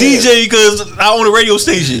think I DJ because I own a radio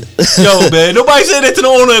station. Yo, man, nobody said that to the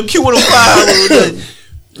owner of Q105.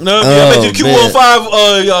 No, I bet you Q105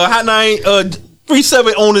 Hotline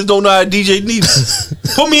 37 owners don't know how to DJ neither.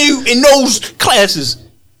 Put me in those classes.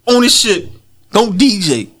 Own this shit. Don't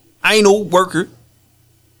DJ. I ain't no worker.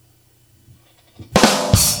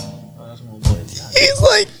 He's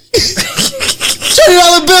like,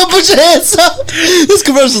 $20 bill, put your hands up. This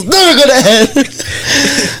commercial's never gonna end.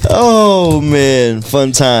 Oh man,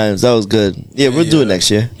 fun times. That was good. Yeah, we'll do it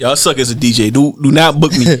next year. Y'all suck as a DJ. Do not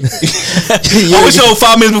book me. I was showing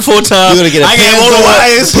 5 minutes before time. You're gonna get a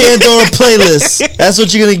Pandora playlist. That's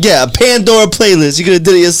what you're gonna get. A Pandora playlist. You're gonna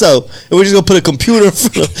do it yourself, and we're just gonna put a computer in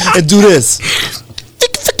front of and do this.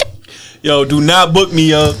 Yo, do not book me,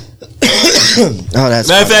 yo. Oh, that's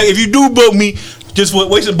matter of fact, if you do book me, just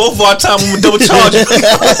wasting both of our time. I'm gonna double charge you.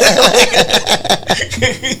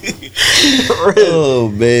 Oh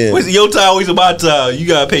man, wasting your time, wasting my time. You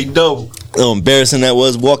gotta pay double. Oh, embarrassing that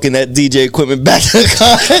was walking that DJ equipment back to the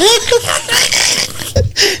car.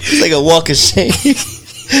 It's like a walk of shame.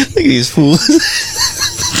 Look at these fools.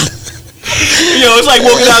 Yo, it's like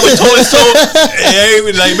walking out with toilet soap.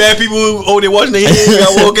 And like mad people, they washing their hands. You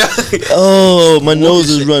gotta walk out. Oh, my nose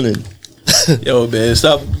is running. Yo, man,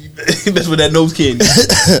 stop mess with that nose candy.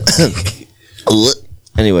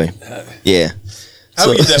 Anyway, yeah.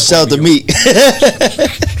 How So, shout out to Meek.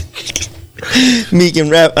 Meek and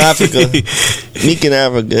Rap Africa. Meek and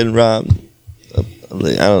Africa and Rob. I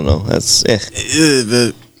don't know. That's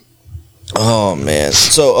Oh man.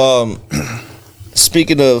 So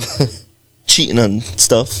speaking of cheating on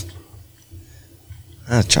stuff,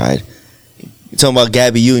 I tried. You talking about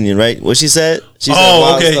Gabby Union, right? What she said? She said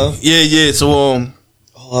wild okay. stuff? Yeah. So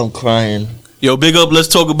Oh, I'm crying. yo, big up. Let's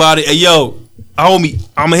talk about it. Hey, yo, homie,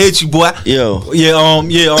 I'ma hit you, boy. Yo. Yeah.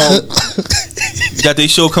 Got their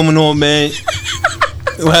show coming on, man.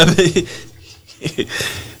 What happened?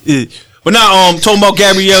 Yeah. But now, talking about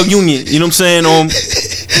Gabrielle Union. You know what I'm saying?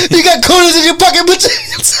 You got quarters in your pocket, but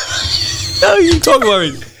How you talking about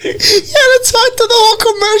it? you had to talk to the whole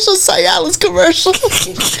commercial, Cialis commercial.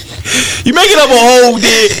 You making up a whole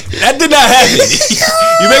day. That did not happen.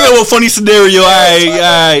 You making up a funny scenario. All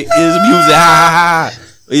right. It's music. Ha.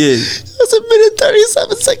 Yeah. That's a minute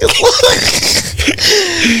 37 seconds long.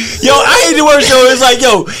 Yo, I hate the worst. Yo, it's like,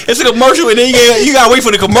 yo, it's a commercial, and then you gotta wait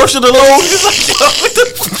for the commercial to load. It's like, yo, what the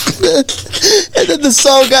And then the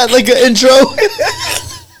song got like an intro.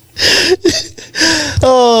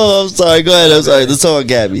 Oh, I'm sorry. Go ahead. I'm sorry. The song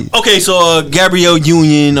Gabby. Okay, so Gabrielle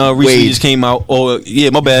Union recently Wade. just came out. Oh, yeah,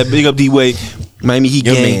 my bad. Big up D Wade, Miami Heat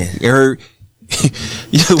Your gang. man. You heard?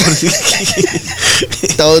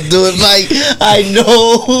 Don't do it, Mike. I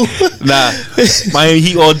know. Nah, Miami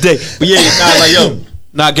Heat all day. But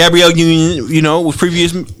yeah, Gabrielle Union, was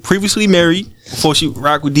previously married before she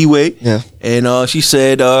rocked with D Wade. Yeah. And she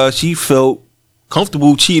said she felt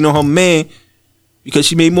comfortable cheating on her man because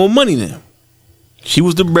she made more money than him. She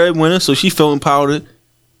was the breadwinner, so she felt empowered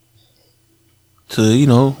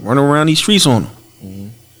to, run around these streets on him. Mm-hmm.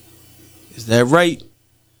 Is that right?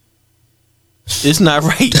 It's not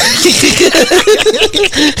right.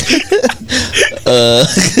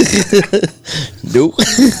 Nope.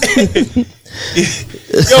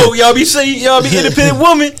 Yo, y'all be independent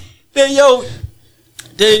woman. Then you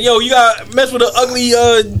gotta mess with an ugly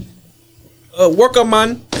worker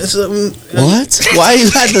man. What? Why you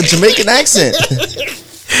got the Jamaican accent?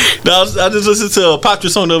 No, I just listened to a Patra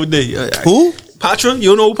song the other day. Who? Patra? You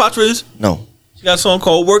don't know who Patra is? No. She got a song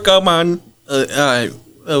called "Workout Man." All right.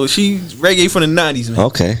 She's reggae from the 90s, man.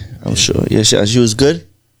 Okay, I'm sure. Yeah, she was good.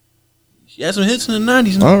 She had some hits in the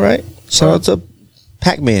 90s, man. All right. Shout out to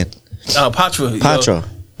Pac-Man. Patra. Patra. All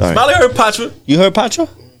right. Smiley heard Patra. You heard Patra?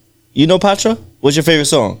 You know Patra? What's your favorite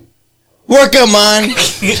song? Work 'em on.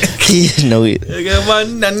 No, it.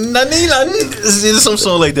 It's some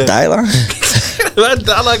song like that. Dylan?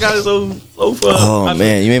 I like how it's so fun. Oh,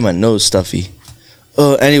 man. You made my nose stuffy.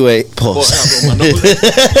 Anyway, pause.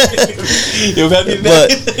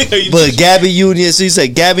 But Gabby Union, so you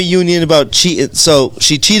said Gabby Union about cheating. So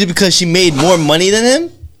she cheated because she made more money than him?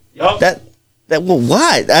 Yup. Well,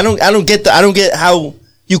 why? I don't get how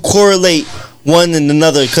you correlate one and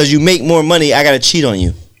another. Because you make more money, I gotta cheat on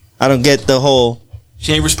you. I don't get the whole.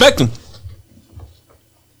 She ain't respect him.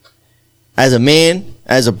 As a man,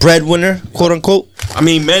 as a breadwinner, quote unquote. I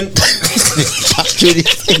mean, men. he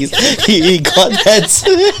got that.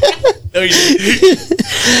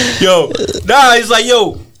 It's like,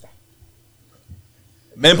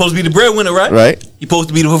 man supposed to be the breadwinner, right? Right. He supposed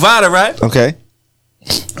to be the provider, right? Okay.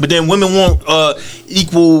 But then women want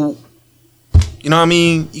equal,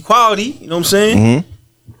 equality. You know what I'm saying? Mm-hmm.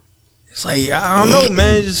 It's like, I don't know,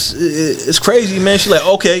 man. It's crazy, man. She's like,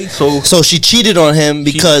 okay, so she cheated on him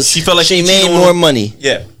because she felt like she she made cheated on more him. money.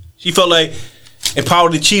 Yeah, she felt like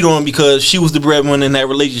empowered to cheat on him because she was the breadwinner in that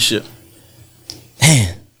relationship.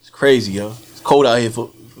 Man, it's crazy, yo. It's cold out here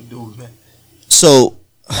for dudes, man. So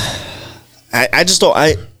I just don't.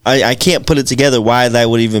 I can't put it together. Why that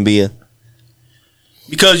would even be a.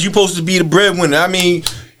 Because you're supposed to be the breadwinner. I mean,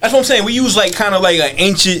 that's what I'm saying. We use like kind of like an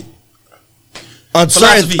ancient. On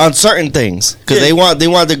certain things, because they want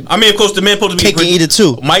the. I mean, of course, the man supposed to be cake and eat it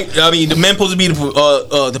too. The man supposed to be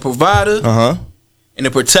the provider, and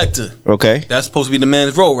the protector. Okay, that's supposed to be the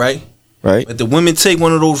man's role, right? Right. But the women take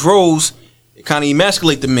one of those roles, it kind of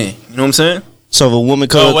emasculate the man. You know what I'm saying? So if a woman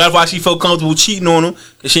comes, so that's why she felt comfortable cheating on him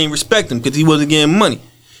because she ain't respect him because he wasn't getting money.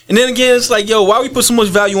 And then again, it's like, why we put so much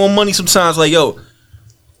value on money sometimes? Like,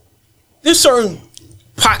 there's certain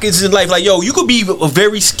pockets in life. Like, you could be a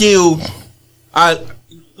very skilled. Let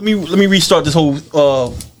me restart this whole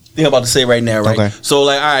thing I'm about to say right now, right? Okay. So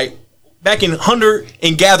like, all right, back in hunter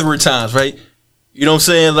and gatherer times, right? You know what I'm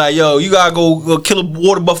saying? Like, you gotta go kill a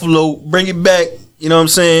water buffalo, bring it back, You know what I'm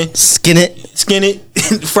saying? Skin it.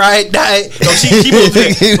 Fry it, dye it. No, she was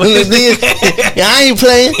Yeah, I ain't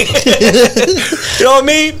playing. You know what I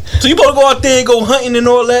mean? So you supposed to go out there and go hunting and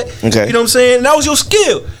all that. Okay. You know what I'm saying? And that was your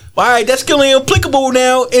skill. But, all right, that skill ain't applicable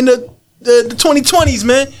now in the 2020s,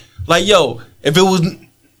 man. Like, yo, if it was in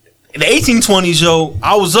the 1820s, yo,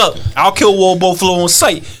 I was up. I'll kill wild buffalo on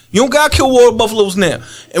sight. You don't gotta kill wild buffaloes now.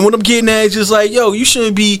 And what I'm getting at is just like, yo, you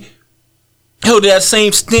shouldn't be held to that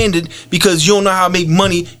same standard because you don't know how to make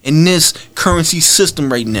money in this currency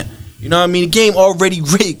system right now. You know what I mean? The game already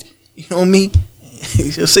rigged. You know what I mean?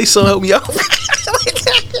 Just say something, help me out.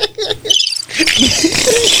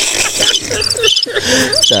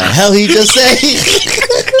 The hell he just say?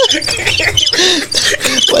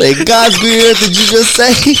 What in God's green earth did you just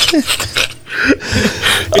say?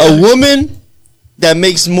 A woman that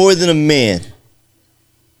makes more than a man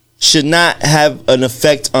should not have an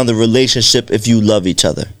effect on the relationship if you love each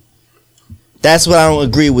other. That's what I don't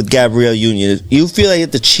agree with Gabrielle Union. You feel like you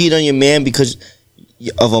have to cheat on your man because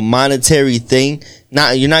of a monetary thing.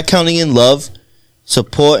 You're not counting in love,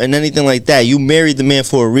 support, and anything like that. You married the man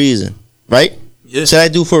for a reason, right? Yes. Should I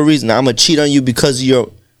do for a reason? I'm gonna cheat on you because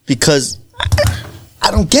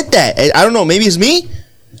I don't get that. I don't know. Maybe it's me.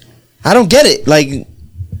 I don't get it. Like,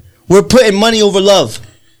 we're putting money over love.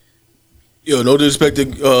 Yo, no disrespect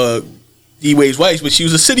to D-Wade's wife, but she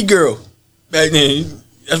was a city girl back then.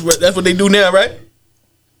 That's what they do now, right?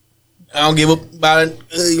 I don't give up about it.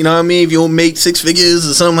 You know what I mean? If you don't make six figures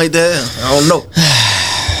or something like that, I don't know.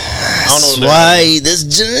 That's why this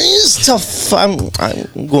is tough. I'm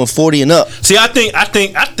going 40 and up. See, I think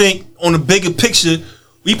on the bigger picture,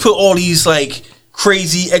 we put all these like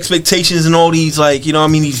crazy expectations and all these like, you know what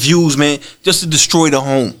I mean, these views, man, just to destroy the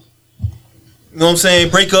home. You know what I'm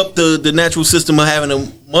saying? Break up the natural system of having a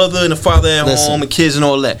mother and a father at home and kids and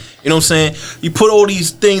all that. You know what I'm saying? You put all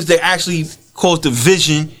these things that actually cause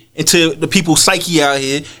division into the people's psyche out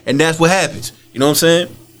here, and that's what happens. You know what I'm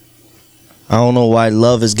saying? I don't know why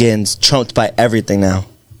love is getting trumped by everything now.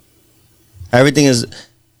 Everything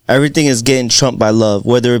is getting trumped by love,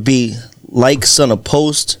 whether it be likes on a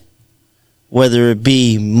post, whether it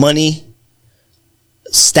be money,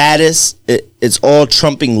 status. It's all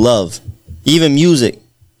trumping love. Even music,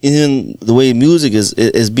 even the way music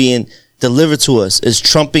is being delivered to us is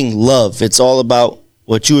trumping love. It's all about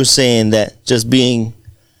what you were saying, that just being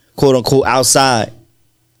quote unquote outside.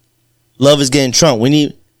 Love is getting trumped.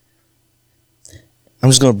 I'm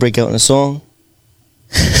just gonna break out in a song.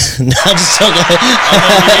 Nah, I'm just talking.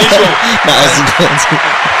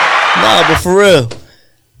 Nah, but for real.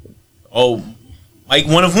 Oh, like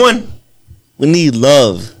one of one. We need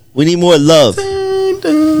love. We need more love.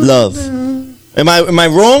 Love. Am I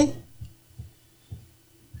wrong?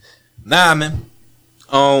 Nah, man.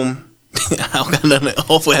 I don't got nothing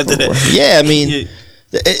awful after that. Yeah, I mean,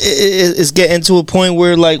 it's getting to a point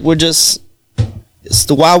where like it's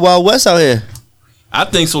the wild, wild west out here. I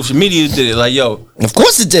think social media did it. Like, yo, of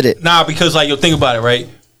course it did it. Nah, because like, yo, think about it, right?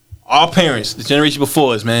 Our parents, the generation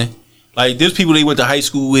before us, man. Like, there's people they went to high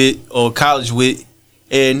school with or college with,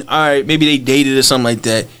 and all right, maybe they dated or something like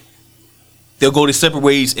that. They'll go their separate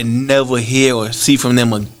ways and never hear or see from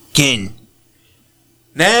them again.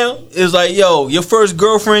 Now, it's like, yo, your first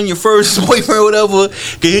girlfriend, your first boyfriend, whatever,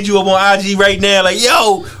 can hit you up on IG right now. Like,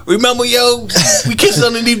 yo, remember, yo, we kissed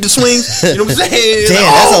underneath the swings. You know what I'm saying?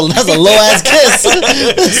 Damn, like, that's a low ass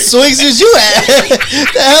kiss. Swings was you at?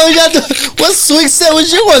 The hell y'all do? What swing set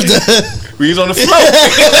was you under? We was on the floor.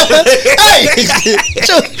 Hey,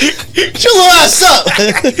 get your little ass up.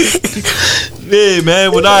 Yeah,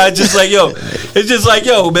 man, but it's just like,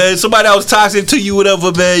 yo, man, somebody that was toxic to you,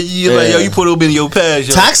 whatever, man, you like, yo, you put them in your past,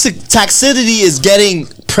 yo. Toxicity is getting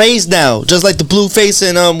praised now, just like the blue face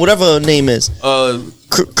and whatever her name is.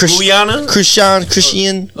 Juliana?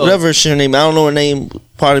 Christian, whatever her name. I don't know her name,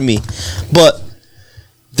 pardon me. But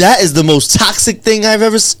that is the most toxic thing I've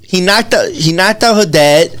ever seen. He knocked out her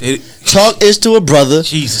dad, talked ish to her brother.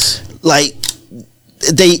 Jesus. Like,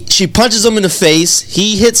 she punches him in the face,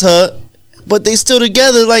 he hits her, but they still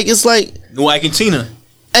together. Like, it's like New Ike and Tina,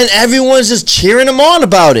 and everyone's just cheering them on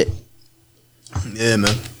about it. Yeah,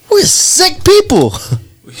 man. We're sick people.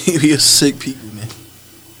 We are sick people, man.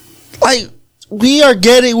 Like, we are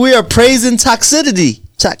praising toxicity,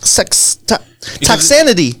 toxanity,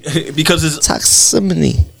 because it's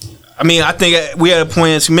toxicity. I mean, I think we at a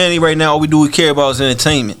point as humanity right now. All we do care about is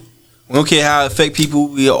entertainment. We don't care how it affect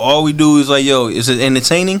people. All we do is like, yo, is it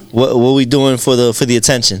entertaining? What we doing for the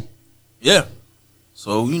attention? Yeah.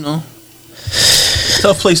 So, you know,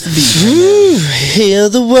 tough place to be. Heal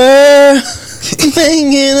the world,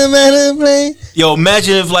 making a better place. Yo,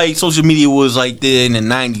 imagine if like social media was like there in the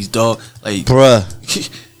 90s, dog. Like, bruh.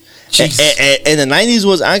 Jesus. And the 90s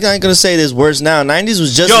was, I ain't gonna say this worse now. 90s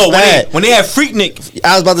was just Yo, as bad. when they had Freaknik.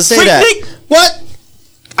 I was about to say Freak that. Nick? What?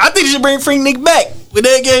 I think you should bring Freaknik back. But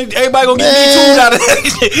then again, everybody gonna get Me Too out of that.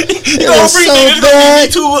 You know, was so Freaknik is bad. gonna get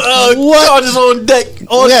Me Too What? charges on deck.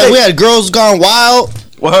 We had Girls Gone Wild.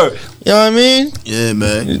 Word. You know what I mean? Yeah,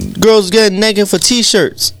 man. Girls getting naked for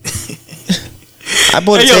t-shirts. I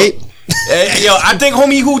bought a Hey, yo. tape. Hey, yo, I think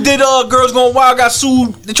homie who did Girls Gone Wild got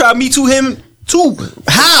sued. They tried to Me Too him too.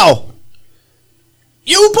 How?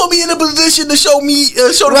 You put me in a position to show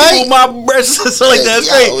the Right? people my breasts and stuff like that. That's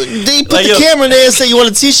great. They put Like, the yo. camera there and say, "You want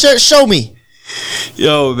a t-shirt? Show me."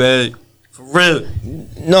 Yo, man. For real.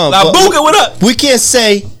 No, Now, but Buka, what up? we can't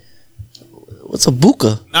say. What's a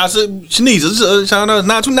buka? I said, Shanice, this is shout out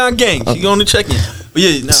 929 gang. She on the check-in. But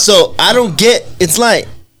yeah, nah. So I don't get. It's like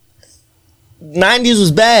 90s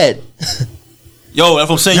was bad. Yo, that's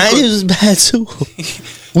what I'm saying. 90s was bad too.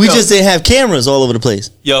 We Yo. just didn't have cameras all over the place.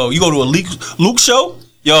 Yo, you go to a Luke show?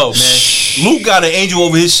 Yo, man. Luke got an angel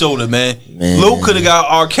over his shoulder, man. Luke could have got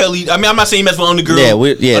R. Kelly. I mean, I'm not saying he messed with undergirl. Yeah,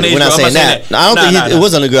 we're underage not girl. I'm saying that. I don't think it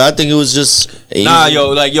was on the girl. I think it was just. Nah,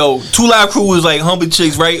 yo, Two Live Crew was like humping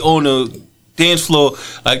chicks right on the dance floor.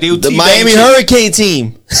 Like they would The Miami Hurricane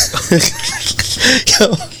team.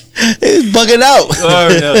 Yo, they was bugging out.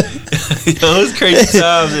 Yo, it's crazy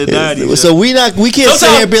times in the 90s. So we can't sit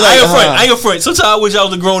here and be like, I ain't gonna front. Sometimes I wish I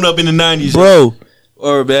was a grown up in the 90s, bro.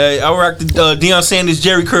 Or man, I rocked the Deion Sanders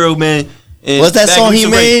Jerry Curl, man. And What's that back song in he the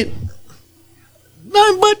made?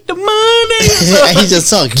 Nothing but the money. He just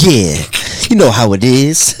sung, yeah, you know how it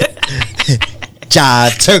is.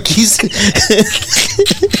 Jive turkeys.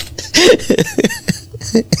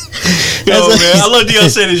 Yo, man, I love Deion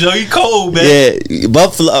Sanders, yo. He cold, man. Yeah,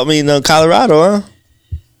 Buffalo. I mean, Colorado, huh?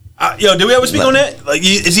 Yo, did we ever speak on that? Like,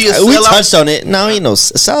 is he a We sellout? touched on it. No, he no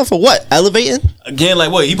sell for what? Elevating? Again,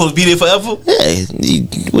 like what? He supposed to be there forever? Yeah.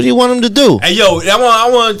 What do you want him to do? Hey, yo, I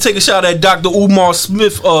want to take a shot at Dr. Umar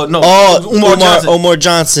Smith. Umar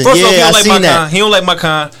Johnson. First off, he Yeah, don't I like seen my that. kind. He don't like my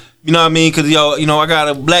kind. You know what I mean? Because I got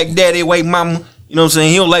a black daddy, white mama. You know what I'm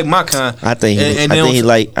saying? He don't like my kind. I think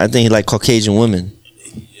he like Caucasian women.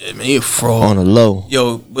 Yeah, man, he a fraud. On the low.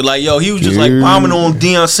 Yo, but like, yo, he was just like bombing on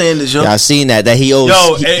Deion Sanders, yo. Yeah, I seen that he owes.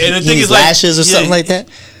 Yo, and the thing is like lashes or something like that.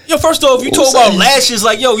 Yo, first off, you talk about lashes,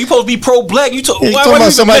 like, yo, you supposed to be pro-black. You talk Why about do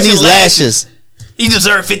somebody needs lashes? He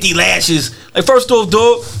deserved 50 lashes. Like, first off,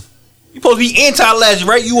 dog, you supposed to be anti-lashes,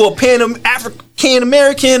 right? You a African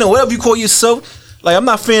American or whatever you call yourself. Like, I'm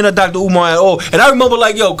not a fan of Dr. Umar at all. And I remember,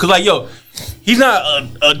 like, yo, cause like, yo, he's not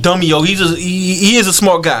a dummy, yo. He is a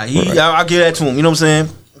smart guy. I'll give that to him. You know what I'm saying?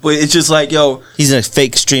 But it's just like, yo, he's a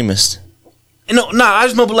fake extremist. I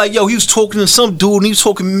just remember, like, yo, he was talking to some dude and he was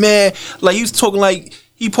talking mad. Like, he was talking like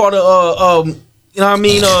he part of you know what I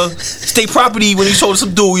mean, state property when he told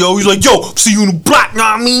some dude, yo, he's like, yo, see you in the block, you know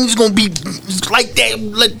what I mean? It's gonna be like that,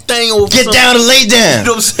 let thing over. Get down and lay down. You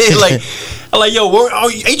know what I'm saying? Like, I'm like, yo,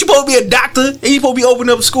 ain't you supposed to be a doctor? Ain't you supposed to be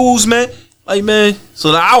opening up schools, man? Like, man, so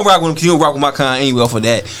like, I don't rock with him because he don't rock with my kind anyway off of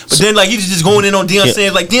that. But then, like, he's just going in on Deion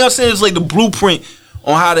Sanders. Like, Deion Sanders is like the blueprint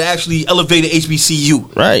on how to actually elevate the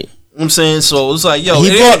HBCU. Right. You know what I'm saying? So it's like, yo,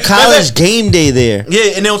 he brought college game day there.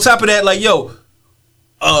 Yeah, and then on top of that, like, yo,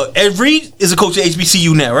 Ed Reed is a coach at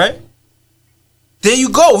HBCU now, right? There you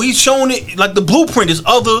go. He's showing it like the blueprint is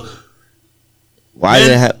other. Why did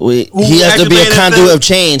he has to be a conduit of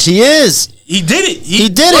change? He is. He did it. He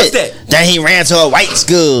did it. That? Then he ran to a white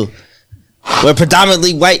school where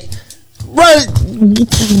predominantly white. Right.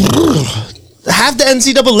 Half the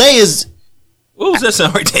NCAA is. What was that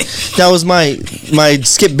sound right there? That was my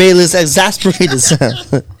Skip Bayless exasperated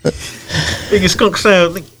sound. Biggest skunk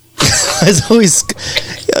sound. It's always,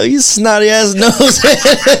 yo, you snotty ass nose.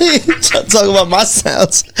 Talking about my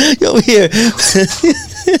sounds. Yo, here,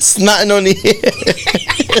 snotting on the air.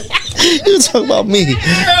 You talking about me?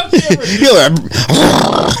 Yo,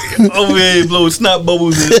 over here blowing snot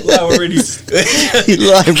bubbles and already.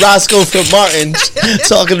 You like Roscoe from Martin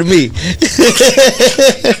talking to me.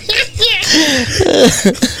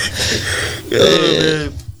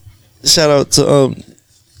 Man. Shout out to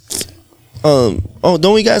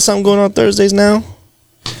don't we got something going on Thursdays now?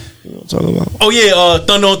 You know what I'm talking about? Oh yeah,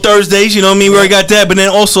 Thunder on Thursdays. You know what I mean? We already got that, but then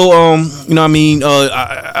also, you know what I mean?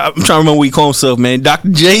 I'm trying to remember what he called himself, man. Dr.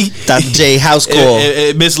 J, house call.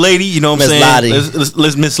 Miss Lady. You know what I'm saying? Lottie.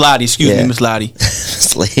 Miss Lottie. Excuse me, Miss Lottie.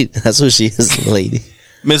 Miss Lady. That's who she is, lady.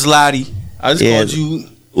 Miss Lottie. I just called you.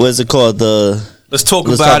 What's it called? Let's talk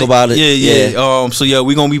about it. Yeah. So yeah,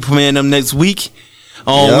 we're gonna be premiering them next week.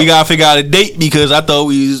 Yep. We gotta figure out a date because I thought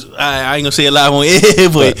I ain't gonna say it live on air,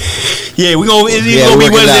 but yeah, it's gonna be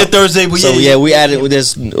Wednesday, Thursday. But so we added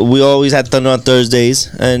this. We always had Thunder on Thursdays,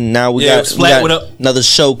 and now we got another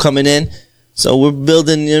show coming in. So we're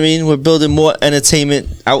building. You know what I mean, we're building more entertainment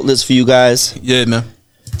outlets for you guys. Yeah, man.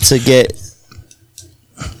 To get.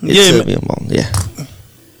 Yeah, yeah.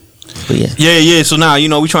 But yeah. Yeah. So now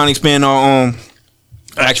we trying to expand our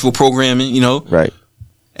actual programming. Right.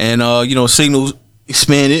 And signals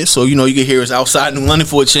expanded, so you can hear us outside New London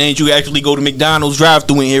for a change. You can actually go to McDonald's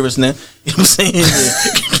drive-through and hear us now. You know what I'm saying?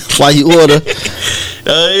 While you order,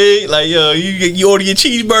 you order your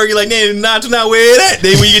cheeseburger, like, man, not where it at?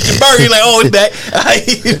 Then when you get your burger, you're like, oh, it's back.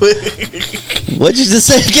 What'd you just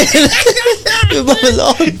say again?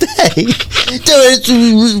 All day.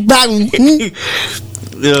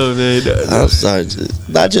 Yo, man, I'm sorry,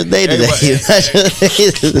 not your day today.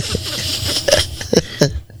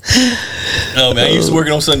 Oh man, I used to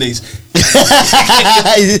working on Sundays.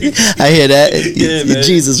 I hear that. Yeah, man.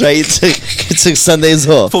 Jesus, right? You took Sundays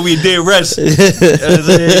off. Before we a day of rest. I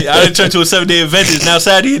didn't turn to a 7-day Adventist. Now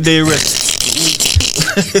Saturday a day of rest.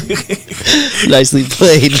 Nicely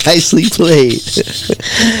played.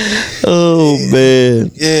 Oh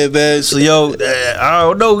man. Yeah, man. So I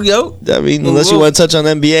don't know, I mean, unless you want to touch on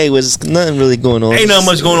NBA, there's nothing really going on. Ain't nothing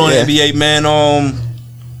much going on in NBA, man.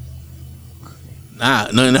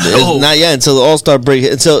 Not yet until the All-Star break.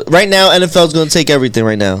 Until right now, NFL's going to take everything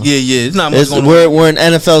right now. Yeah. It's not much going on. We're in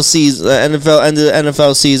NFL season. NFL end of the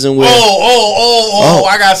NFL season. Where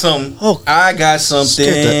I got something. I got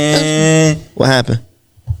something. What happened?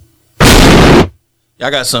 I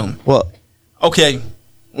got something. What? Okay.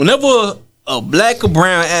 Whenever a black or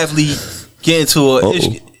brown athlete get into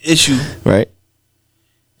an issue, right?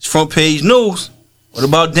 It's front page news. What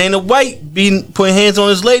about Dana White putting hands on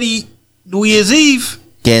his lady New Year's Eve?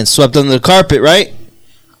 Getting swept under the carpet, right?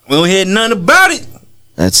 We don't hear nothing about it.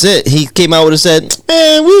 That's it. He came out and said,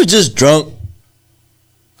 man, we were just drunk.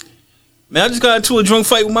 Man, I just got into a drunk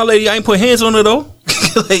fight with my lady. I ain't put hands on her, though.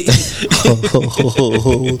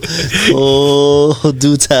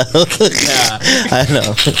 Do tell. Nah. I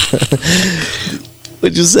know.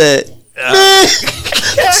 What you said? Man,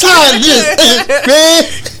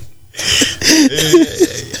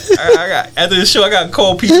 I got after the show. I got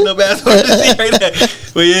cold pizza up ass on this thing right there.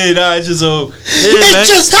 But it's just it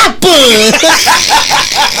just happened.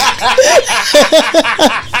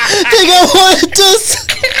 Think I want it just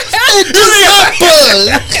happened.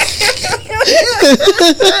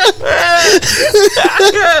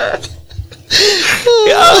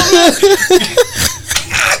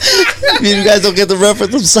 You guys don't get the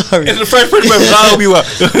reference. I'm sorry. It's the Fresh Prince reference. I'll help you out.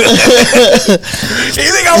 You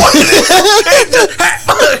think I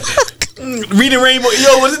wanted Reading Rainbow?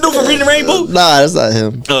 Yo, was it do for Reading Rainbow? Nah, that's not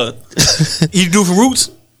him. You do for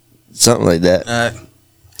Roots? Something like that.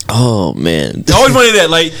 Oh man, I always wanted that.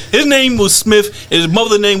 Like his name was Smith, and his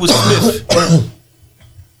mother's name was Smith.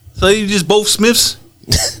 So you just both Smiths?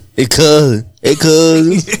 It could.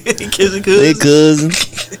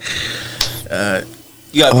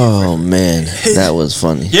 Oh man, that was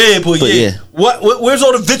funny. Yeah, but yeah. Where's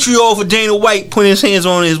all the vitriol for Dana White putting his hands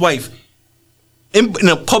on his wife in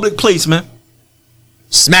a public place, man?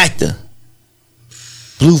 Smacked her.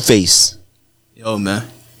 Blueface. Yo, man.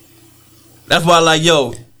 That's why, like,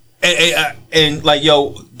 and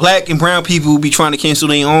black and brown people be trying to cancel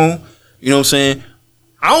their own. You know what I'm saying?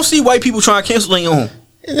 I don't see white people trying to cancel their own.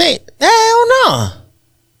 I don't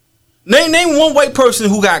know. Name one white person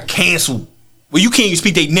who got canceled. Well, you can't even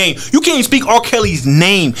speak their name. You can't even speak R. Kelly's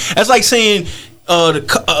name. That's like saying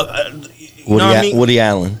Woody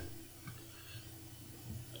Allen.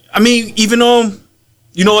 I mean, even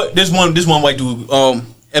you know what? There's one white dude,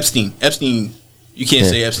 Epstein. You can't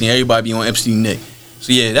say Epstein. Everybody be on Epstein neck.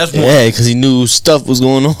 So yeah, that's one. Yeah, because he knew stuff was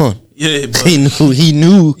going on. Yeah, bro. He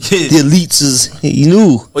knew the elites he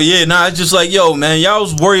knew. But yeah, it's just like, yo, man, y'all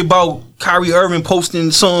was worried about Kyrie Irving posting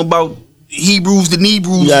something about Hebrews to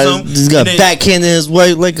Nebrews or something. He's got backhanded his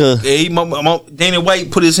wife like a. Yeah, Dana White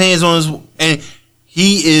put his hands on his, and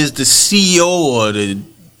he is the CEO or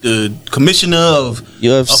the commissioner of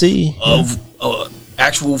UFC of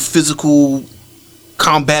actual physical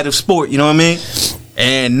combative sport. You know what I mean?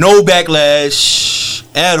 And no backlash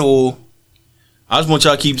at all. I just want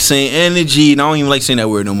y'all to keep saying energy, and I don't even like saying that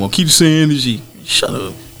word no more. Keep saying energy. Shut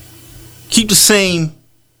up. Keep the same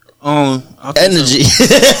energy.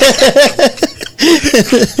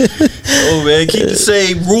 Oh man, keep the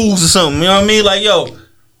same rules or something. You know what I mean? Like, yo,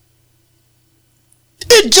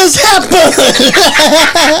 it just happened.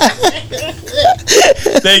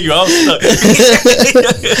 Thank you. I was stuck.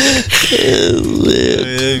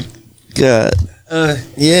 God.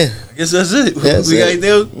 Yeah. I guess that's it. That's we it. got to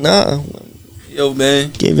do. Nah, Yo,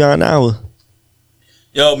 man. give y'all an hour.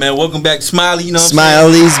 Yo, man. Welcome back, Smiley. You know what I'm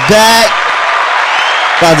Smiley's back.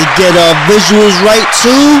 About to get our visuals right too.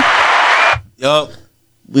 saying? Yo.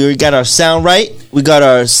 We already got our sound right. We got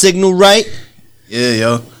our signal right. Yeah,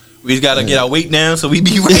 yo. We just gotta get our weight down so we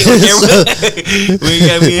be right on camera.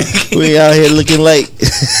 We out here looking like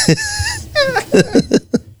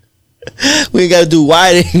we ain't gotta do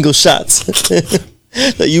wide angle shots.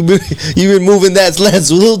 you been moving that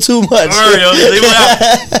lens a little too much. All right,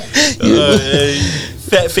 yo,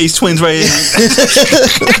 fat face twins right here.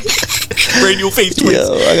 Radio face twins.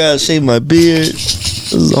 Yo, I gotta shave my beard.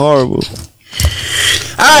 This is horrible.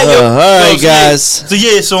 All right, yo. All right, so guys.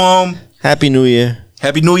 So Happy New Year.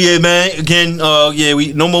 Happy New Year, man. Again,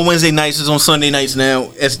 we no more Wednesday nights. It's on Sunday nights now.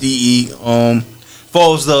 SDE.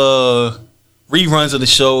 Falls the reruns of the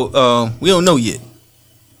show. We don't know yet.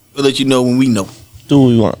 We'll let you know when we know. Do what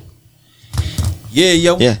we want. Yeah,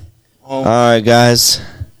 yo. Yeah. All right, guys.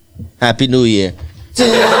 Happy New Year.